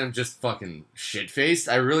beach and I'm just fucking shit faced,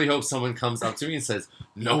 I really hope someone comes up to me and says,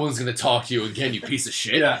 "No one's gonna talk to you again, you piece of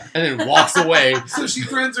shit," Yeah. and then walks away. So she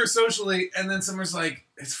threatens her socially, and then Summer's like,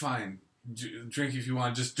 "It's fine. Drink if you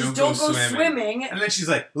want. Just don't Just don't go go swimming. And then she's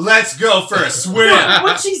like, "Let's go for a swim." Yeah,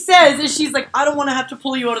 what she says is she's like, I don't want to have to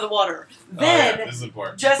pull you out of the water. Then this is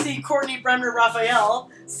important. Jesse, Courtney, Bremner,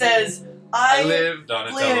 Raphael says, I live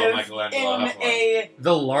Donatello, live Michelangelo, in Hufflepuff. a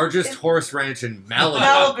the largest horse ranch in Malibu.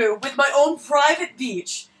 Malibu with my own private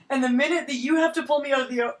beach. And the minute that you have to pull me out of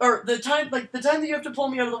the time that you have to pull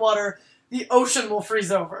me out of the water, the ocean will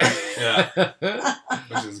freeze over. Yeah,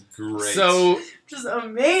 which is great. So, Which is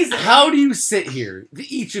amazing. how do you sit here,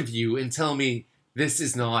 each of you, and tell me this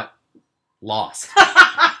is not Lost?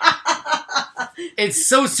 It's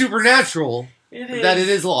so supernatural It is that it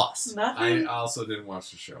is Lost. nothing. I also didn't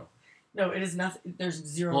watch the show. No, it is nothing. There's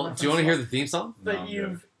zero. Well, do you want to hear the theme song? But No, I'm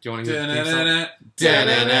you've. Do you want to hear the theme song?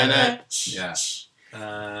 Da-na-na-na. Yeah.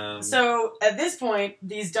 Yeah. So at this point,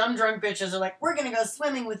 these dumb drunk bitches are like, "We're gonna go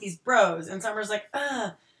swimming with these bros," and Summer's like,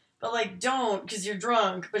 but like, don't, because you're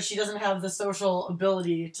drunk. But she doesn't have the social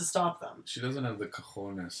ability to stop them. She doesn't have the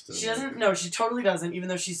cojones to. She doesn't. No, she totally doesn't. Even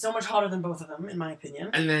though she's so much hotter than both of them, in my opinion.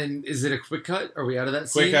 And then, is it a quick cut? Are we out of that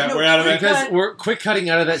Quick scene? cut. No, We're out of quick it. cut. Because we're quick cutting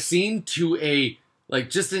out of that scene to a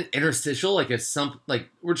just an interstitial,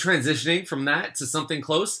 we're transitioning from that to something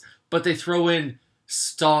close, but they throw in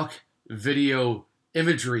stock video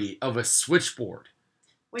imagery of a switchboard.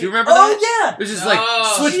 Wait, Do you remember oh, that? yeah. It's just No. like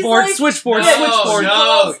switchboard, She's like- switchboard, Yeah, switchboard.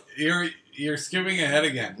 No, you're skipping ahead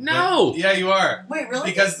again. No. Yeah, you are. Wait, really?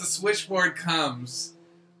 Because the switchboard comes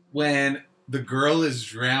when the girl is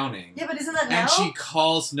drowning, Yeah, but isn't that now? and she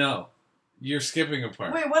calls no. You're skipping a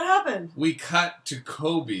part. Wait, what happened? We cut to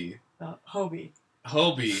Hobie, Hobie.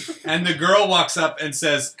 and the girl walks up and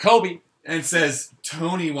says, Kobe.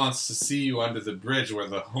 Tony wants to see you under the bridge where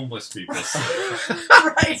the homeless people sit.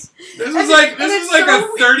 Right. This And was like it's a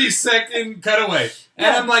so 30-second cutaway, and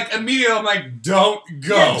Yeah. I'm like immediately I'm like, don't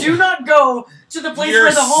go. Yeah, do not go to the place You're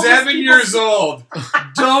where the homeless 7 people years sit. old.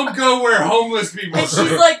 Don't go where homeless people And she's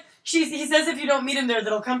sit. like, he says if you don't meet him there,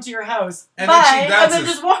 that'll come to your house. And then Bye. she And bounces. then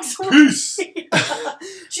just walks away. Peace.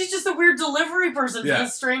 She's just a weird delivery person Yeah. for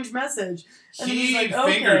this strange message. And He he's like,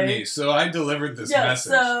 fingered okay. me, so I delivered this Yeah,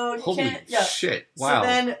 message. so you Holy can't. Yeah. shit! Wow.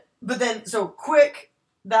 So quick.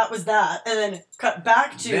 That was that, and then cut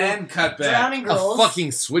back to Then cut back drowning a girls.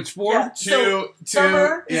 fucking switchboard. Yeah. So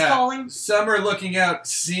Summer is calling Summer looking out,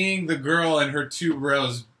 seeing the girl and her two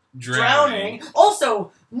bros drowning.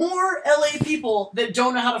 Also, more LA people that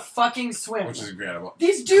don't know how to fucking swim. which is incredible.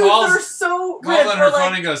 These dudes Calls- are so Calls ripped. on her We're phone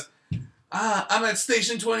like, and goes, I'm at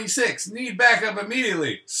station 26. Need backup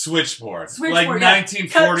immediately. Switchboard. Switchboard, like yeah.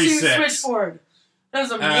 1946. Cut to switchboard. That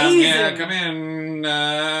was amazing. Yeah, come in.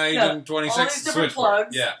 Agent 26. all these different switchboard.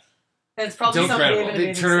 plugs. Yeah. And it's probably Don't something incredible.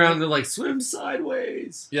 David They turn around and they're like, swim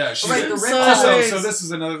sideways. Yeah, she Right, the so, rip sideways. so this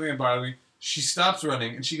is another thing that bothers me. She stops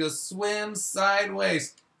running and she goes, swim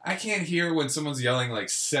sideways. I can't hear when someone's yelling like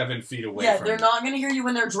 7 feet away Yeah, from they're me. not going to hear you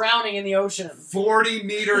when they're drowning in the ocean. 40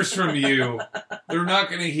 meters from you. They're not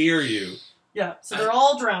going to hear you. Yeah, so they're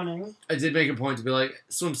all drowning. I did make a point to be like,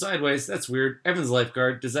 swim sideways. That's weird. Evan's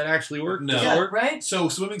lifeguard. Does that actually work? No. Does it Yeah, work? right? So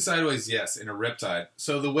swimming sideways, yes, in a riptide.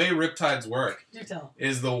 So the way riptides work Do tell.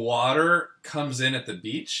 is the water comes in at the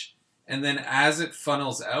beach, and then as it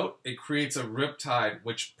funnels out, it creates a riptide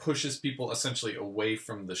which pushes people essentially away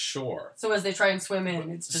from the shore. So as they try and swim in,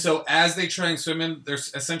 it's just... So as they try and swim in, they're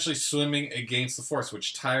essentially swimming against the force,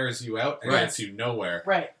 which tires you out and Right. gets you nowhere.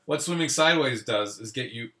 Right. What swimming sideways does is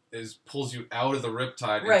pulls you out of the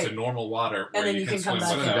riptide Right. into normal water And where then you can come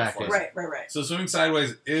swim back without in. force. Right. So swimming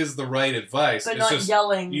sideways is the right advice. But it's not just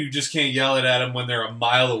yelling, you just can't yell it at them when they're a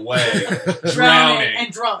mile away, drowning, drowning.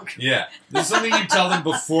 and drunk. Yeah, there's something you tell them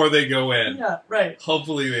before they go in. Yeah, right.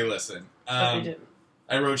 Hopefully they listen. But they didn't.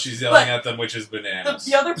 I wrote she's yelling But at them, which is bananas.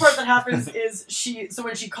 The other part that happens is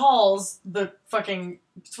when she calls the fucking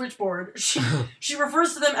switchboard, she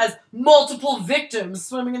refers to them as multiple victims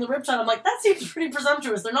swimming in the riptide. I'm like, that seems pretty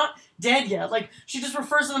presumptuous. They're not dead yet. Like, she just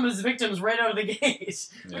refers to them as victims right out of the gate,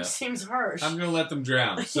 Yeah. which seems harsh. I'm gonna let them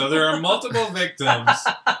drown. So there are multiple victims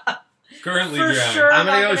currently For drowning. sure. I'm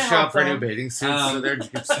going not to go gonna shop help for new them. bathing suits, so they're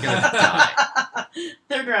just going to Oh, die.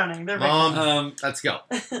 They're drowning. They're Mom, let's go.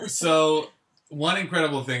 So one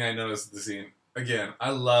incredible thing I noticed in the scene. Again,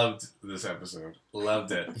 I loved this episode.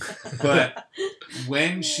 Loved it. But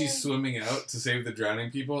when she's swimming out to save the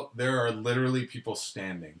drowning people, there are literally people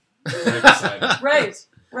standing right beside her.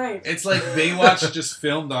 Right. It's like Baywatch just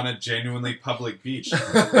filmed on a genuinely public beach.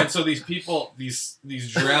 And so these people, these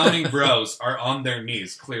drowning bros are on their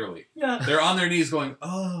knees, clearly. Yeah. They're on their knees going,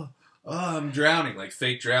 oh, I'm drowning, like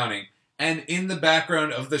fake drowning. And in the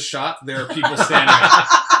background of the shot, there are people standing up.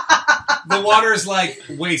 The water is like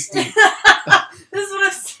waist deep. This is what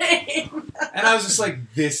I'm saying. And I was just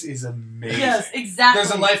like, this is amazing. Yes, exactly.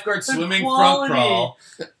 There's a lifeguard The swimming quality. front crawl.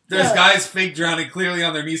 There's Yeah. guys fake drowning clearly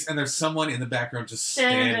on their knees, and there's someone in the background just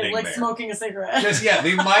standing like there. smoking a cigarette. Just, yeah,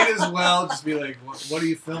 they might as well just be like, what are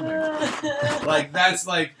you filming? Like, that's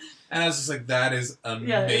like, and I was just like, that is amazing.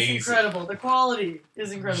 Yeah, it's incredible. The quality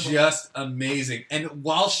is incredible. Just amazing. And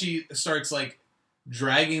while she starts, like,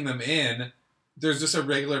 dragging them in, there's just a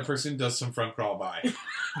regular person does some front crawl by.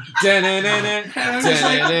 And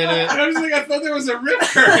I was like, I thought there was a rip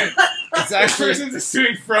current. It's This actually person's just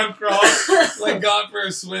doing front crawl, like gone for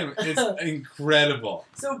a swim. It's incredible.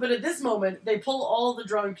 So, but at this moment, they pull all the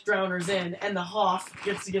drunk drowners in, and the Hoff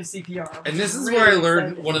gets to give CPR. And this is Really where I learned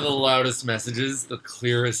exciting. one of the loudest messages, the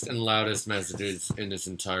clearest and loudest messages in this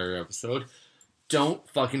entire episode. Don't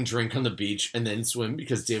fucking drink on the beach and then swim,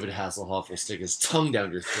 because David Hasselhoff will stick his tongue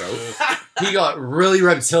down your throat. He got really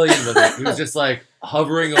reptilian with it. He was just like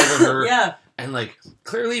hovering over her Yeah, and like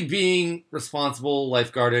clearly being responsible,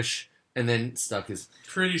 lifeguardish, and then stuck his.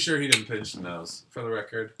 Pretty sure he didn't pinch the nose, for the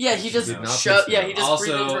record. yeah. He just did not shoved. piss Yeah, them he just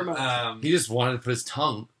breathed into Also, her mouth. He just wanted to put his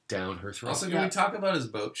tongue down her throat. also, can Yeah. we talk about his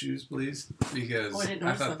boat shoes, please? Because Oh, I didn't I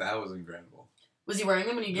notice thought them. that was incredible. Was he wearing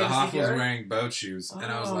them when he The gave Hoff was CPR? wearing boat shoes, and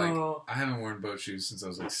I was like, Oh. I haven't worn boat shoes since I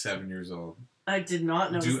was like 7 years old. I did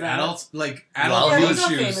not notice Do that. adults like Well, adult Yeah, they boat got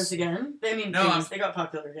shoes? famous again. I mean, No, famous. They got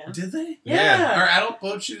popular again. Did they? Yeah. Are adult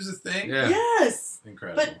boat shoes a thing? Yeah. Yes,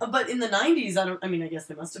 Incredible. but in the '90s, I mean, I guess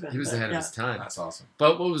they must have been. He was but, ahead of yeah. his time. That's awesome.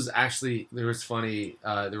 But what was actually there were funny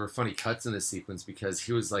cuts in this sequence because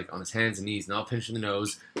he was like on his hands and knees, not pinching the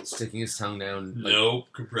nose, sticking his tongue down. Like, No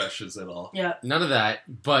compressions at all. Yeah. none of that.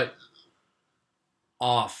 But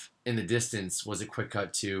off in the distance was a quick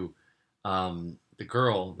cut to the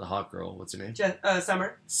girl, the hot girl. What's her name?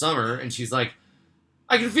 Summer. Summer, and she's like,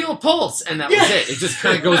 "I can feel a pulse," and that was Yeah. it. It just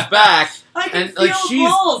kind of goes back, I can And, feel like, she's-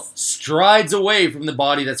 balls. strides away from the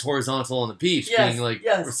body that's horizontal on the beach, Yes, being like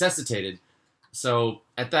yes. resuscitated. So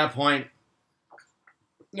at that point,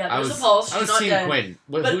 Yeah, I there's was a pulse. She's I was not Team dead. Quinn.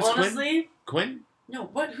 What, But who's honestly, Quinn? no.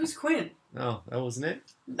 What? Who's Quinn? No, that wasn't it.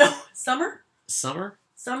 No, Summer. Summer.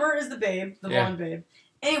 Summer is the babe, the Yeah. blonde babe.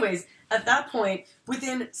 Anyways, at that point,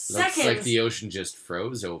 within Looks seconds, like the ocean just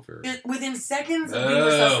froze over. within seconds of being Oh.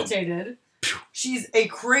 resuscitated, she's a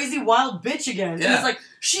crazy wild bitch again. And Yeah. it's like,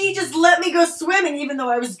 she just let me go swimming even though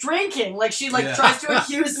I was drinking. Like, she Yeah. tries to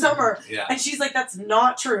accuse Summer. Yeah. And she's like, that's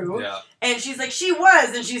not true. Yeah. And she's like, she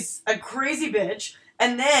was, and she's a crazy bitch.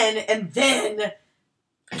 And then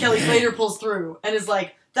Kelly Slater pulls through and is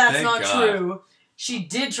like, that's Thank not God. true. She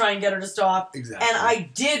did try and get her to stop. Exactly. And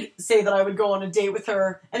I did say that I would go on a date with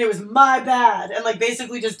her, and it was my bad. And like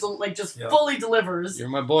basically just Yep. fully delivers. You're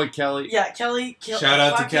my boy, Kelly. Yeah, Kelly. Shout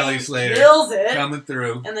out to fucking Kelly Slater. Kills it. Coming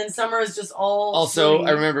through. And then Summer is just all. Also, sweet.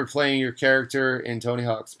 I remember playing your character in Tony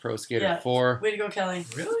Hawk's Pro Skater Yeah. 4. Way to go, Kelly.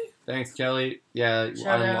 Really? Thanks, Kelly. Yeah, Shout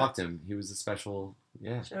I out. unlocked him. He was a special.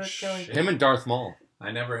 Yeah. Shout out to Kelly. Shit. Him and Darth Maul.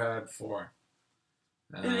 I never had 4.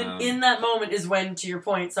 And then in that moment is when, to your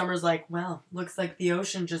point, Summer's like, well, looks like the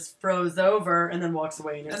ocean just froze over, and then walks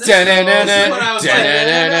away. And And it's then- Da-na-na-na, when I was like-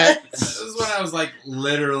 da-na-na-na. This is when I was like,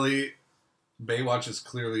 literally, Baywatch is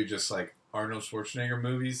clearly just like Arnold Schwarzenegger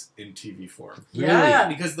movies in TV form. Yeah.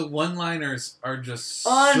 Because the one-liners are just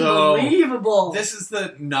so... Unbelievable. This is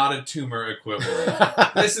the not a tumor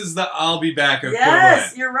equivalent. This is the I'll be back equivalent.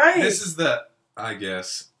 Yes, you're right. This is the, I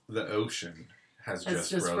guess, the ocean has it's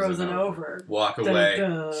just frozen, frozen over. over. Walk Dun, away,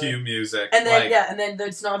 dun. cue music. And then like, and then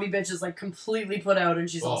the snobby bitch is like completely put out, and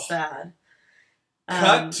she's all Oh. sad.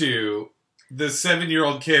 Cut to the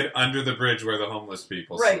 7-year-old kid under the bridge where the homeless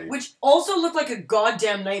people right, sleep. which also looked like a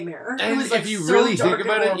goddamn nightmare. It And was, like, if you so really dark think and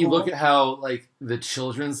about it, you look horrible. at how like the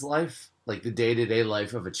children's life, like the day-to-day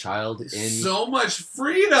life of a child in So much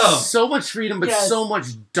freedom. so much freedom, but Yes. so much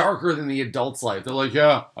darker than the adult's life. They're like,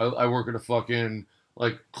 yeah, I work at a fucking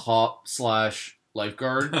like cop /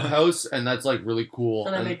 lifeguard house, and that's like really cool.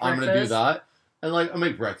 And I And make I'm gonna do breakfast. that. And like I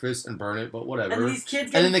make breakfast and burn it, but whatever. And these kids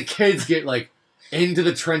And get, then the kids get like into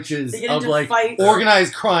the trenches they get of into like fights.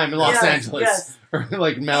 organized crime in Los Yes, Angeles yes. or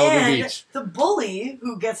like Malibu And Beach. the bully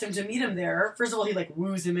who gets him to meet him there, first of all, he like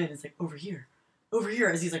woos him in. It's like, over here,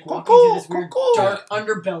 as he's like walking through this weird dark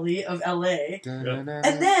underbelly of LA.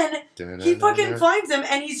 And then he fucking finds him,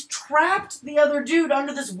 and he's trapped the other dude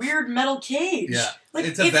under this weird metal cage. Yeah. Like,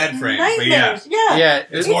 It's a bed frame, but nightmares. Yeah. yeah,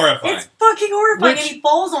 It's horrifying. It's fucking horrifying, Which- and he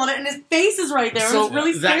falls on it, and his face is right there. so and it's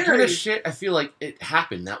really that scary. kind of shit, I feel like it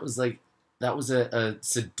happened. That was a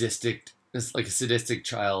sadistic, it's like a sadistic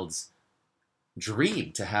child's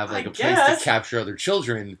dream to have like I a place guess. to capture other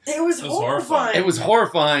children. It was It was horrifying. horrifying. It was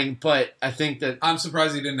horrifying, but I think that I'm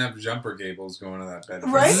surprised he didn't have jumper cables going to that bed.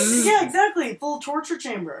 Right? Yeah, exactly. Full torture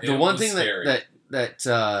chamber. Yeah. the It one was thing scary.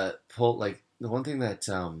 that pulled like the one thing that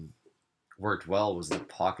worked well was the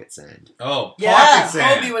pocket sand. Oh, Yeah, pocket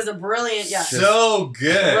sand. Hobie was a brilliant. Yeah, So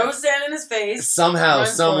good. throw sand in his face. Somehow, Run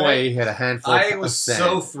some for way, he had a handful I of was sand.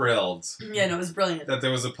 so thrilled Yeah, no, it was brilliant. that there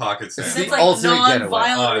was a pocket Because sand. the it's like ultimate getaway.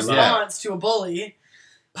 non-violent Oh, I love response to a bully,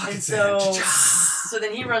 Pocket and sand. so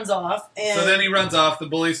then he runs off, and So then he runs off. The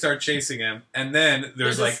bullies start chasing him, and then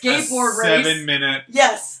there's There's a like skateboard race. 7-minute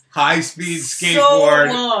yes, high-speed So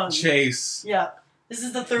skateboard long. chase. yeah, this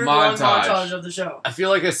is the third long Montage. montage of the show. I feel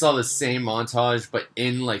like I saw the same montage, but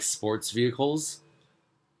in like sports vehicles.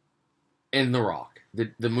 In The Rock,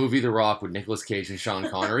 the movie The Rock with Nicolas Cage and Sean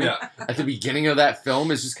Connery. Yeah, At the beginning of that film,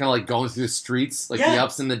 is just kind of like going through the streets, like the Yeah.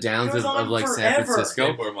 ups and the downs Goes of on like San forever.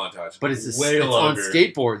 Francisco. skateboard montage. But it's way it's on longer.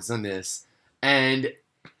 skateboards on this, and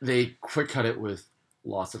they quick cut it with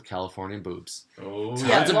lots of Californian boobs. Oh, Tons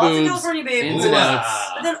Yeah, of lots of boobs, California babe. ins and Ooh, outs.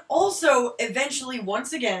 ah. But then also, eventually,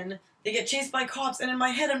 once again, they get chased by cops, and in my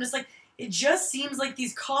head, I'm just like, it just seems like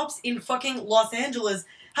these cops in fucking Los Angeles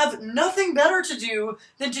have nothing better to do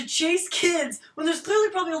than to chase kids when there's clearly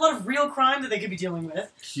probably a lot of real crime that they could be dealing with.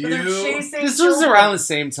 But they're Cue, chasing This was children. around the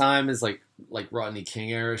same time as like Rodney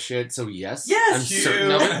King era shit. So yes, Yes. I'm cue.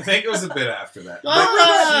 certain of I it. think it was a bit after that. Ah! Oh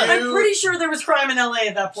my God, Cue- I'm pretty sure there was crime in LA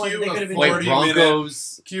at that point. Cue They a could have been Like 40 doing. minute-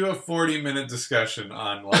 Broncos. Cue a 40-minute discussion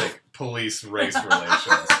on like police race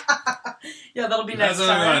relations. Yeah, that'll be That's next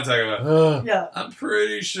what we want time. to talk about. Yeah, I'm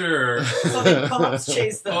pretty sure so the cops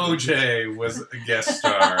chase them. OJ was a guest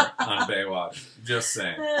star on Baywatch. Just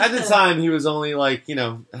saying. At the time, he was only like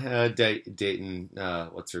dating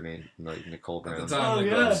what's her name, like Nicole At Brown. the time, Oh, the yeah.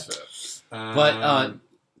 gloves fit. But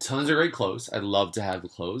tons of great clothes. I'd love to have the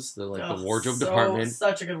clothes. The Oh, the wardrobe so- department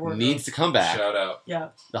Such a good wardrobe. needs to come back. shout out. Yeah.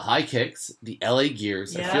 The high kicks, the LA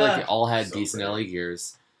gears. I feel like they Yeah. all had So decent pretty. LA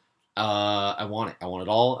gears. I want it. I want it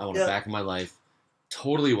all. I want Yeah. it back in my life.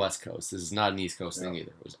 Totally West Coast. This is not an East Coast thing either.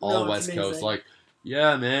 It was all No, it's West Coast. amazing. Like,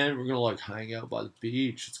 yeah, man, we're gonna like hang out by the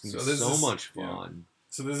beach. It's gonna So be this so is- much yeah. fun.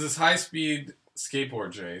 So there's this high-speed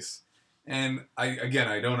skateboard chase, and I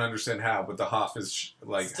don't understand how, but the Hoff is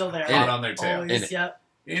like Still there. hot on their tail. Always, In it. yeah.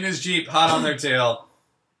 In his Jeep, hot on their tail.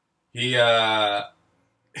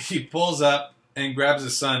 He pulls up and grabs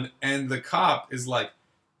his son, and the cop is like,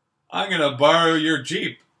 "I'm gonna borrow your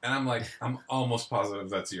Jeep," and I'm like, I'm almost positive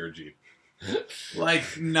that's your Jeep. Like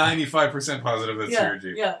 95% positive that's Yeah, your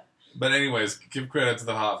Jeep. yeah. But anyways, give credit to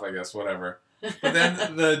the Hoff, I guess, whatever. But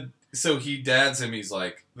then so he dads him. He's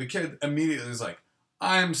like, the kid immediately is like,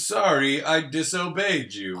 I'm sorry, I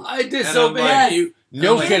disobeyed you. I I'm disobeyed like- you.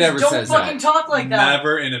 No like, kid ever Don't says fucking that. talk like that.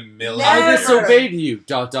 Never in a million Never. I years. disobeyed you. ...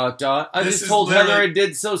 I This just is told Heather I literally-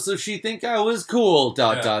 did so she think I was cool. ...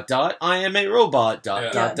 Yeah. I am a robot. ...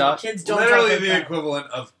 Yeah. Yeah, no, kids don't Literally talk like the that. equivalent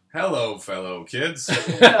of hello, fellow kids.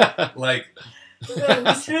 But Like,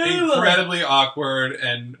 Incredible. incredibly awkward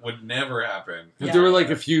and would never happen. Yeah. there were like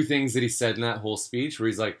a few things that he said in that whole speech where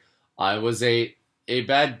he's like, I was a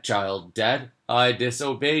bad child, Dad. I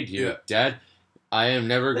disobeyed you, Yeah. Dad. I am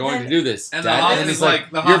never But going then- to do this, And the Dad. Hoff And then is he's like,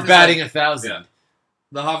 like- the Hoff you're is batting like- 1,000. Yeah.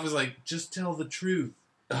 The Hoff is like, just tell the truth.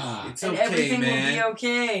 It's And okay, everything man. will be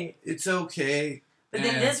okay. It's okay. But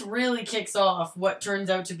then And- this really kicks off what turns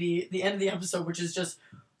out to be the end of the episode, which is just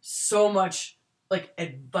so much like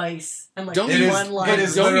advice and like Don't It is- one line. it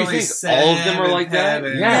is Don't you literally think all of them are Sam like in that?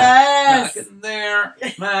 heaven. Yeah. Yes. Knocking their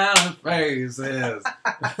mouth phrases.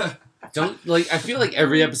 Don't like. I feel like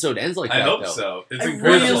every episode ends like I that. hope though. so. It's I Where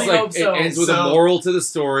incredible. it's just Really like hope so. it ends with a So- moral to the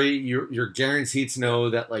story. You're guaranteed to know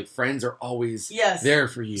that like friends are always Yes. there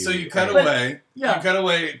for you. So you cut And- away. Yeah. You cut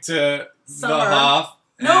away to Summer. the Hoff.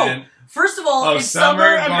 No. And, First of all, oh, it's Summer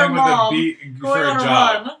and her going with mom a beat going for on a a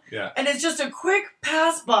job. run, Yeah. and it's just a quick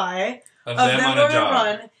pass by Of of them them on going a on a job.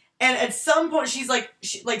 run. And at some point, she's like,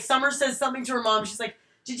 Summer says something to her mom. She's like,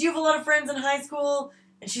 "Did you have a lot of friends in high school?"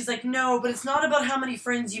 And she's like, "No, but it's not about how many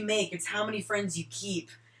friends you make; it's how many friends you keep."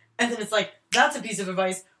 And then it's like, that's a piece of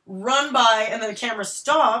advice. Run by, and then the camera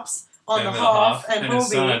stops on And the then Hoff and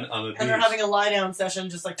his son Hobie, on the and they're beach. having a lie down session,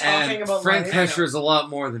 just like And talking about friend life. pressure is a lot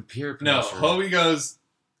more than peer pressure. No, Hobie goes,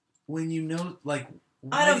 when you know, like,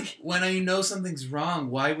 I don't- when you know something's wrong,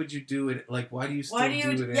 why would you do it? Like, why do you still Why do you? do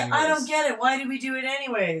it anyways? Yeah, I don't get it. Why do we do it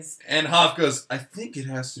anyways? And Hoff goes, I think it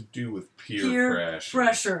has to do with peer pressure.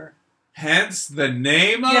 Pressure. Hence the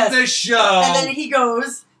name of Yes. the show. And then he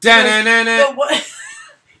goes, Da-na-na-na. but what?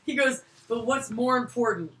 He goes, but what's more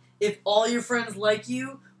important? If all your friends like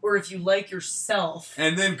you, or if you like yourself?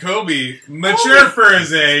 And then Kobe, mature for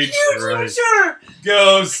his age, Huge Right. mature.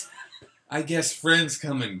 goes, I guess friends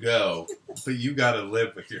come and go, but you gotta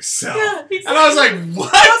live with yourself. Yeah, he's And I was like,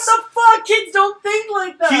 what what? the fuck? Kids don't think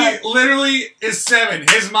like that. He literally is 7.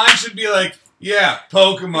 His mind should be like, yeah,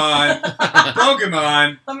 Pokemon,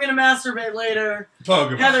 Pokemon, I'm gonna masturbate later.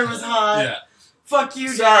 Pokemon. Heather was hot. Yeah. Fuck you,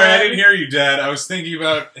 Sorry, Dad. I didn't hear you, Dad. I was thinking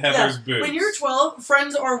about Heather's boobs. When you're 12,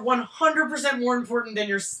 friends are 100% more important than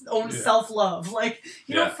your own Yeah. self-love. Like,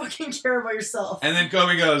 you Yeah. don't fucking care about yourself. And then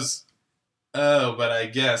Kobe goes, oh, but I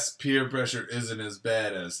guess peer pressure isn't as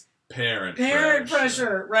bad as parent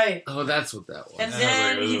pressure, right. Oh, that's what that was. And I was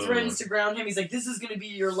then like, he ugh. threatens to ground him. He's like, this is going to be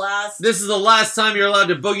your last... This is the last time you're allowed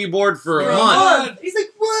to boogie board for a for a month. month. He's like,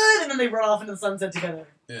 what? And then they run off into the sunset together.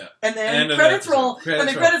 Yeah. And then End of credits episode. roll. Credits and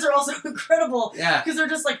the roll. credits are also incredible. Yeah. Because they're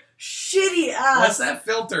just like shitty ass. What's that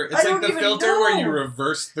filter? It's I like don't the even filter know. where you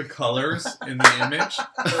reverse the colors in the image.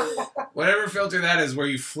 Whatever filter that is, where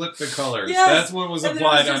you flip the colors. Yes. That's what was And then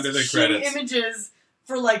applied it was under the just shitty credits. images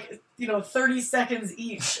for like 30 seconds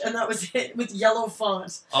each, and that was it with yellow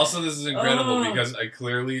font. Also, this is incredible Oh. because I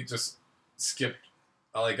clearly just skipped.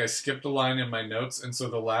 I skipped a line in my notes, and so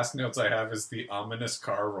the last notes I have is the ominous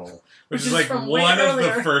car roll, which is like from way one of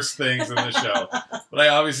earlier. the first things in the show. But I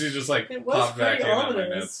obviously just It was popped back in pretty on my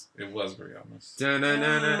ominous. notes. It was very ominous.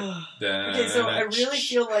 Da-na-na-na. Okay, so I really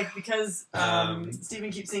feel like because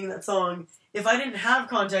Steven keeps singing that song, if I didn't have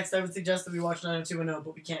context, I would suggest that we watch 90210,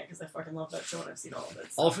 but we can't because I fucking love that show and I've seen all of it.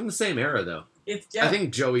 So All from the same era, though. it's I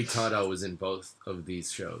think Joey Tada was in both of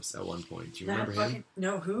these shows at one point. Do you remember him?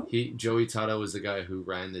 No, who? Joey Tada was the guy who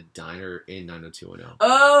ran the diner in 90210.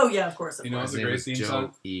 Oh yeah, of course. Of You know course. what's a His name great was theme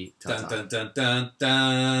song? Joey Dun, Tada. dun, dun, dun,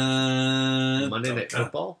 dun, Monday Night dun,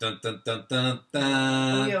 Football? Dun, dun, dun, dun,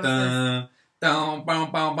 Oh, yeah, dun, what's dun. Dun,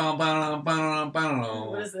 bum, bum, bum, bum, bum, bum.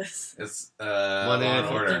 What is this? It's Monday Law Night and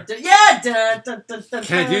Football. Order. Yeah. Dun, dun, dun, dun,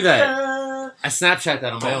 Can't do dun, that. dun. I Snapchat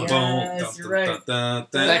that on my Boom, own. Yes, boom, you're dun, right. dun, dun,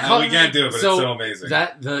 dun. That And we can't do it, but so it's so amazing.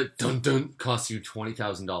 The dun dun costs you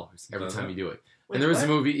 $20,000 every Does time it? you do it. Wait, And there was what? a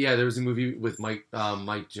movie. Yeah, there was a movie with Mike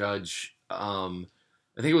Judge.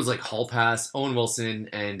 I think it was like Hall Pass. Owen Wilson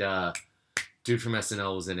and dude from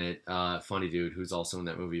SNL was in it. Funny dude who's also in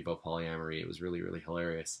that movie about polyamory. It was really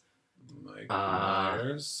hilarious. Mike Uh,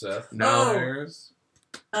 Myers, Seth no. Myers.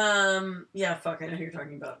 Yeah, fuck, I know who you're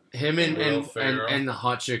talking about. Him and Will and, Ferrell. and the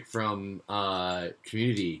hot chick from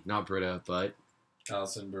Community, not Britta, but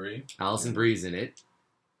Alison Brie. Alison Brie's in it.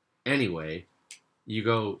 Anyway, you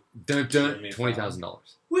go dun dun Jimmy $20,000.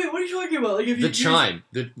 Wait, what are you talking about? Like if The you chime,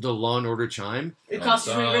 the Law and Order chime, it costs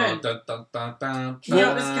you 20 grand. Dun, dun, dun, dun, Can you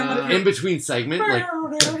not just come up in here? between segment, like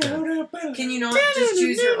Can you not just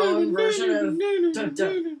choose your own version of dun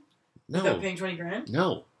dun no, without paying 20 grand?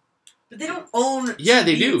 no. But they don't own. Yeah,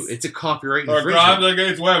 they beats. do. It's a copyright For crime infringement.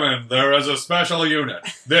 against women, there is a special unit.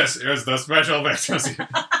 This is the Special Victims Unit.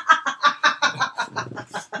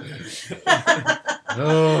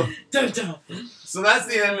 Oh, Dun, dun. So that's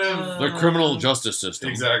the end of... the criminal justice system.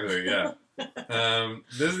 Exactly, yeah.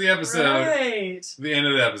 This is the episode. Right. The end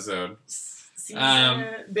of the episode. Season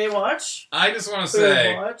Baywatch. I just want to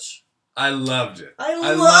say, Baywatch. I loved it. I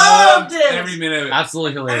loved loved it. every minute of it.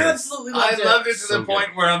 Absolutely hilarious. Absolutely loved I it. loved it to So the point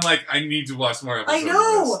where I'm like, I need to watch more episodes. I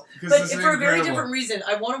know, of this, 'cause but this is for a very incredible. different reason.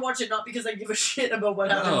 I want to watch it not because I give a shit about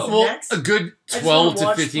what happens No. Well, next. a good just 12 wanna to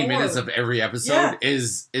watch 15 more. minutes of every episode Yeah.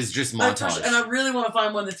 is just I for montage. sure- and I really want to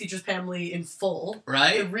find one that features Pam Lee in full. I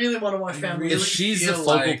Right? really want to watch I Pam Lee. really If she's the feel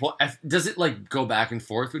focal like- point, does it like go back and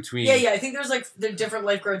forth between Yeah, I think there's like the different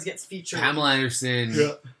lifeguards gets featured. Pamela Anderson,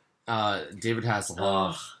 Yeah. David Hasselhoff,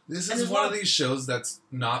 Ugh. This And is there's one one- of these shows that's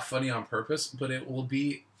not funny on purpose, but it will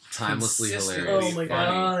be timelessly consistently hilarious. Oh my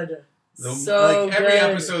funny. god. The- So like every good.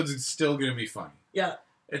 episode's still gonna be funny. Yeah.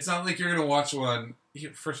 It's not like you're gonna watch one.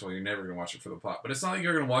 First of all, you're never gonna watch it for the plot, but it's not like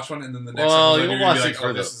you're gonna watch one and then the next Well, episode you'll you're gonna be watch like, it for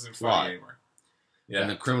 "Oh, the this isn't plot. funny anymore." Yeah, In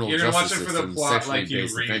the criminal You're gonna justice watch it for the system, plot sexually like you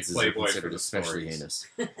based read offenses are Playboy for considered the especially stories.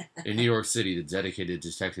 heinous. In New York City, the dedicated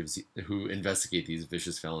detectives who investigate these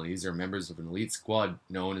vicious felonies are members of an elite squad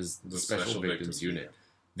known as the Special Victims Unit.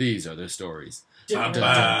 These are their stories. Dun, Bam, dun,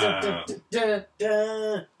 bam. dun, dun, dun,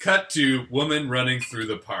 dun. Cut to woman running through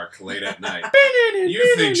the park late at night.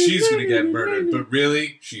 You think she's gonna get murdered, but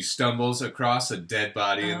really, she stumbles across a dead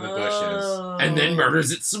body in the bushes. Oh. And then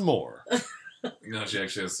murders it some more. No, she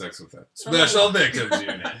actually has sex with it. Special Victims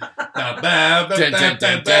Unit. Ba, ba, ba, Dun, dun, ba,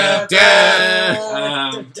 dun, ba, dun, ba.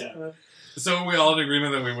 Dun, dun. So are we all in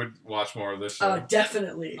agreement that we would watch more of this show?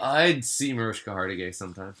 Definitely. I'd see Mariska Hargitay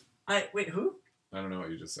sometime. Wait, who? I don't know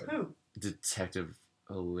what you just said. Who? Detective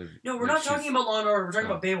Olivia. No, we're not talking about Law and Order. We're talking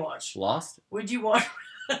about Baywatch. Lost? Would you watch?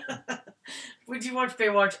 Would you watch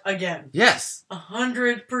Baywatch again? Yes.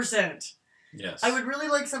 100%. Yes. I would really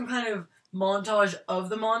like some kind of montage of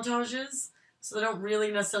the montages, so they don't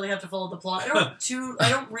really necessarily have to follow the plot. I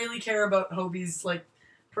don't really care about Hobie's like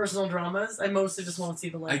personal dramas. I mostly just want to see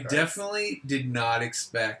the I lifeguards. definitely did not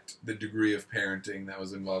expect the degree of parenting that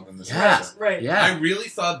was involved in this Yeah. episode. Right. I Yeah. really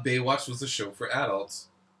thought Baywatch was a show for adults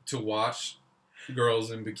to watch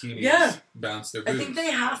girls in bikinis Yeah. bounce their I boobs. think they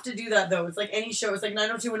have to do that though. It's like any show. It's like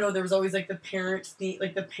 90210. There was always like the parent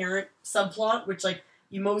subplot, which like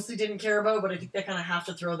you mostly didn't care about, but I think they kind of have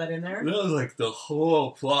to throw that in there. That was like the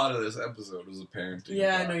whole plot of this episode was a parenting.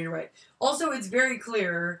 Yeah, plot. no, you're right. Also, it's very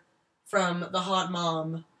clear from the hot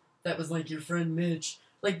mom that was like your friend Mitch.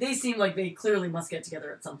 Like they seem like they clearly must get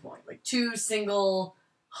together at some point. Like two single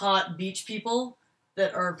hot beach people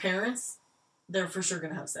that are parents, they're for sure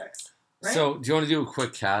gonna have sex. Right? So, do you want to do a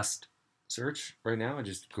quick cast search right now? I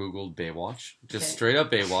just Googled Baywatch. Just Okay. straight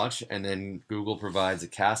up Baywatch, and then Google provides a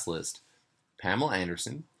cast list. Pamela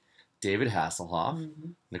Anderson, David Hasselhoff,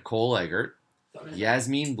 Mhm. Nicole Eggert,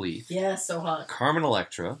 Yasmin Bleeth, Yes, so hot. Carmen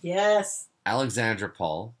Electra, Yes. Alexandra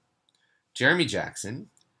Paul, Jeremy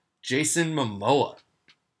Jackson, Jason Momoa.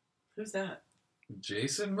 Who's that?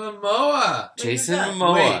 Jason Momoa. Wait, who's Jason that?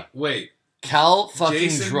 Momoa. Wait. Cal fucking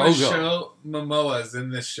Jason Drogo. Momoa is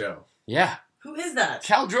in this show. Yeah, Who is that?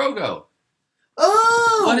 Cal Drogo.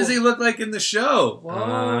 Oh! What does he look like in the show?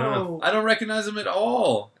 Whoa. I don't recognize him at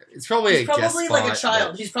all. It's probably He's a guest probably like a spot,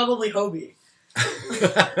 child. He's probably Hobie.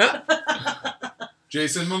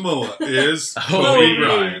 Jason Momoa is Hobie Kobe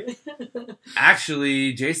Hobie. Bryant.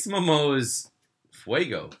 Actually, Jason Momoa is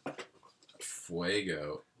Fuego.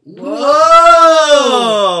 Fuego.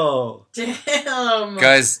 Whoa! Damn.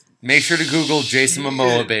 Guys, make sure to Google Jason Shit.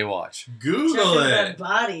 Momoa Baywatch. Check Google out that it.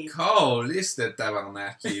 body. Koliste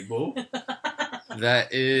tabarnakibo.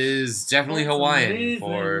 That is definitely That's Hawaiian amazing.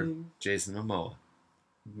 for Jason Momoa.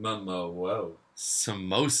 Momoa.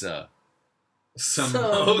 Samosa.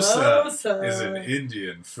 Samosa Samosa. is an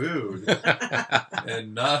Indian food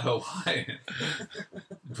and not Hawaiian,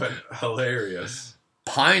 but hilarious.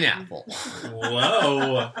 Pineapple.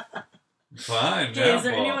 Whoa. Fine. Okay, is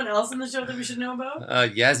there anyone else in the show that we should know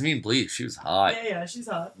about? Yasmin Bleeth. She was hot. Yeah, she's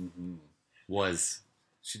hot.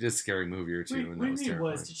 She did a scary movie or two, Wait, and what that do was you mean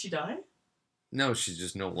terrifying. was? Did she die? No, she's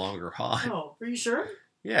just no longer hot. Oh, are you sure?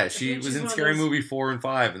 Yeah, she think was she's in one of Scary those- Movie 4 and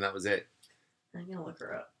 5, and that was it. I'm gonna look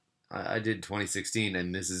her up. I did 2016,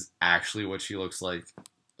 and this is actually what she looks like.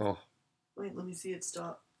 Oh, Wait, let me see it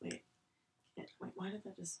stop. Wait, why did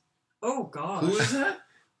that just... Oh, gosh. Who is that?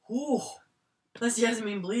 Ooh, that's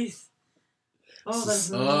Yasmin Bleeth. Oh,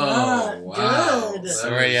 that's Oh, not wow. good.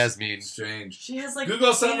 Sorry, Yasmin. Strange. She has like Google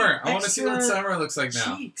 8 Summer. I want to see what extra Summer looks like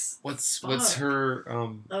now. cheeks. What's Fuck. her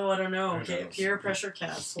Oh, I don't know. Who Okay, knows? peer pressure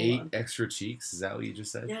cast. Hold 8 on. extra cheeks? Is that what you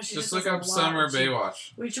just said? Yeah, she Just just look has a up lot Summer of cheeks.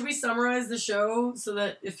 Baywatch. Wait, should we summarize the show so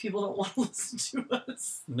that if people don't want to listen to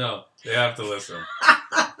us, No, they have to listen.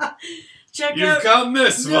 check You've out come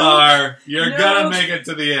this No. far. You're No. gonna make it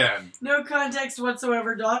to the end.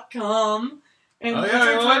 nocontextwhatsoever.com. And Oh, what's yeah, our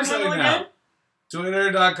we have a Twitter website handle now. again?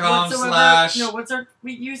 Twitter.com/ No, what's our?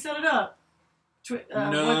 You set it up. No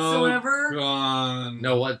Whatsoever. con.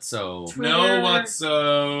 No, what so? Twitter. No what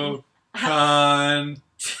so con.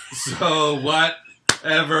 So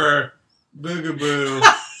whatever. Boogaboo.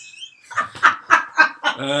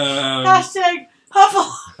 Hashtag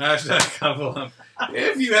Huffle. Hashtag Hufflepuff.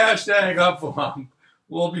 If you hashtag Hufflepuff,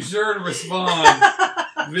 we'll be sure to respond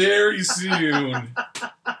very soon.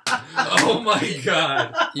 Oh my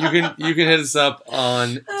god. You can hit us up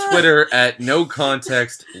on Twitter at no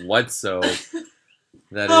context whatso.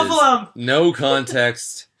 That is Hufflepuff. no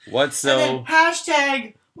context And whatso. then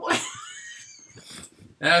hashtag.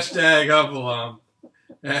 Hashtag Hufflepuff.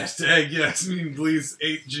 Hashtag Yasmin Blease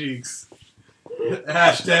 8 cheeks.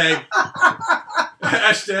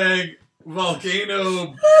 Hashtag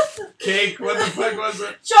volcano cake. What the fuck was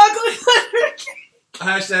it? Chocolate thunder cake.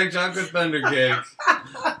 Hashtag chocolate thunder cake.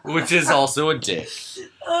 Which is also a dick.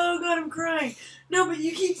 Oh god, I'm crying. No, but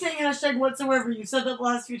you keep saying hashtag whatsoever. You've said that the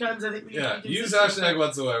last few times. I think we need Yeah, to be use consistent. hashtag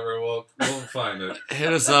whatsoever. We'll find it.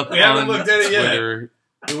 Hit us up We haven't on looked at it yet. Twitter.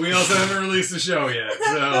 But we also haven't released the show yet,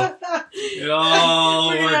 so it all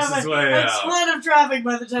We're gonna works have its a way out. ton of traffic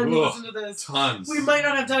by the time you Ooh. listen to this. Tons. We might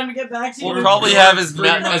not have time to get back to you. We'll We're probably going have as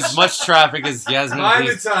pretty much- much traffic as Yasmin By the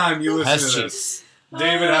Blease time you listen has to cheeks. this,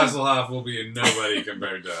 David Hasselhoff will be a nobody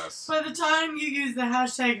compared to us. By the time you use the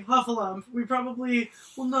hashtag Hufflepuff, we probably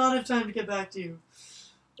will not have time to get back to you.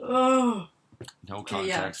 Oh, No Okay,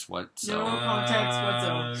 yeah. context whatso. No. context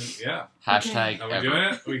whatsoever. Yeah. Hashtag Are we ever. doing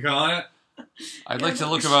it? We calling it? I'd Yeah, like to but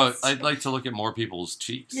look we about. should- I'd like to look at more people's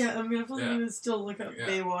cheeks. yeah, I'm definitely Yeah. gonna still look up Yeah.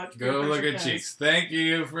 Baywatch. Go Peer look Pressure at Cast. cheeks. Thank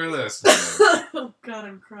you for listening. Oh god,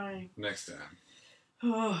 I'm crying. Next time.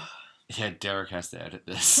 Oh. Yeah, Derek has to edit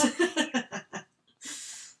this.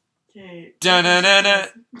 Okay. Da-na-na-na.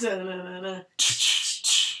 Da-na-na-na.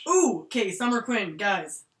 Ooh, okay, Summer Quinn,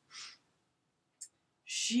 guys.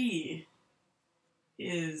 She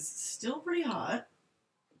is still pretty hot.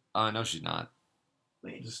 No, she's not.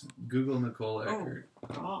 Wait, Just Google Nicole Eckert.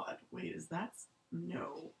 God. Wait, is that?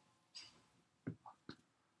 No.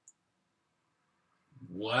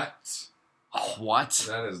 What? What?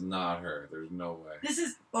 That is not her. There's no way. This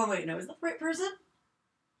is. Oh, wait, no, is that the right person?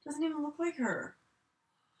 Doesn't even look like her.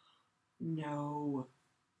 No.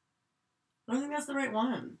 I don't think that's the right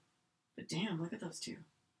one. But damn, look at those two.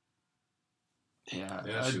 Yeah,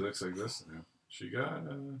 Yeah, she looks like this now. She got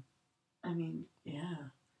I mean, yeah.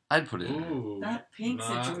 I'd put it in. ooh. That pink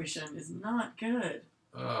not- situation is not good.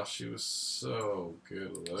 Oh, she was so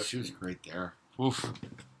good looking. She was great there. Oof.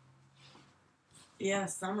 Yeah,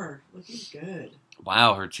 Summer. Looking good.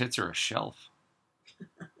 Wow, her tits are a shelf.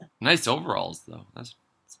 Nice overalls though. That's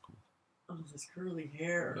cool. Oh, this curly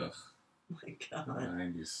hair. Ugh, My God.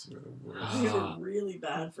 90s were the worst. They were really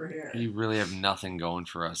bad for hair. You really have nothing going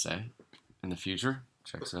for us, eh? In the future,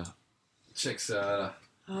 checks out. Chicks, I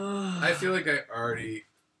feel like I already.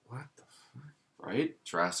 What the fuck? Right?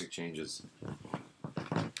 Drastic changes.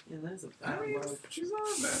 Yeah, that is a I bad mean, look. she's not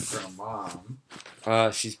bad for a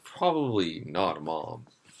mom. She's probably not a mom.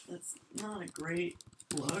 That's not a great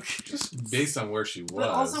look. Just based on where she was. But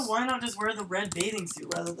also, why not just wear the red bathing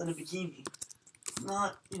suit rather than a bikini? It's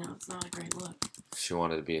not, it's not a great look. She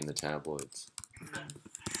wanted to be in the tabloids.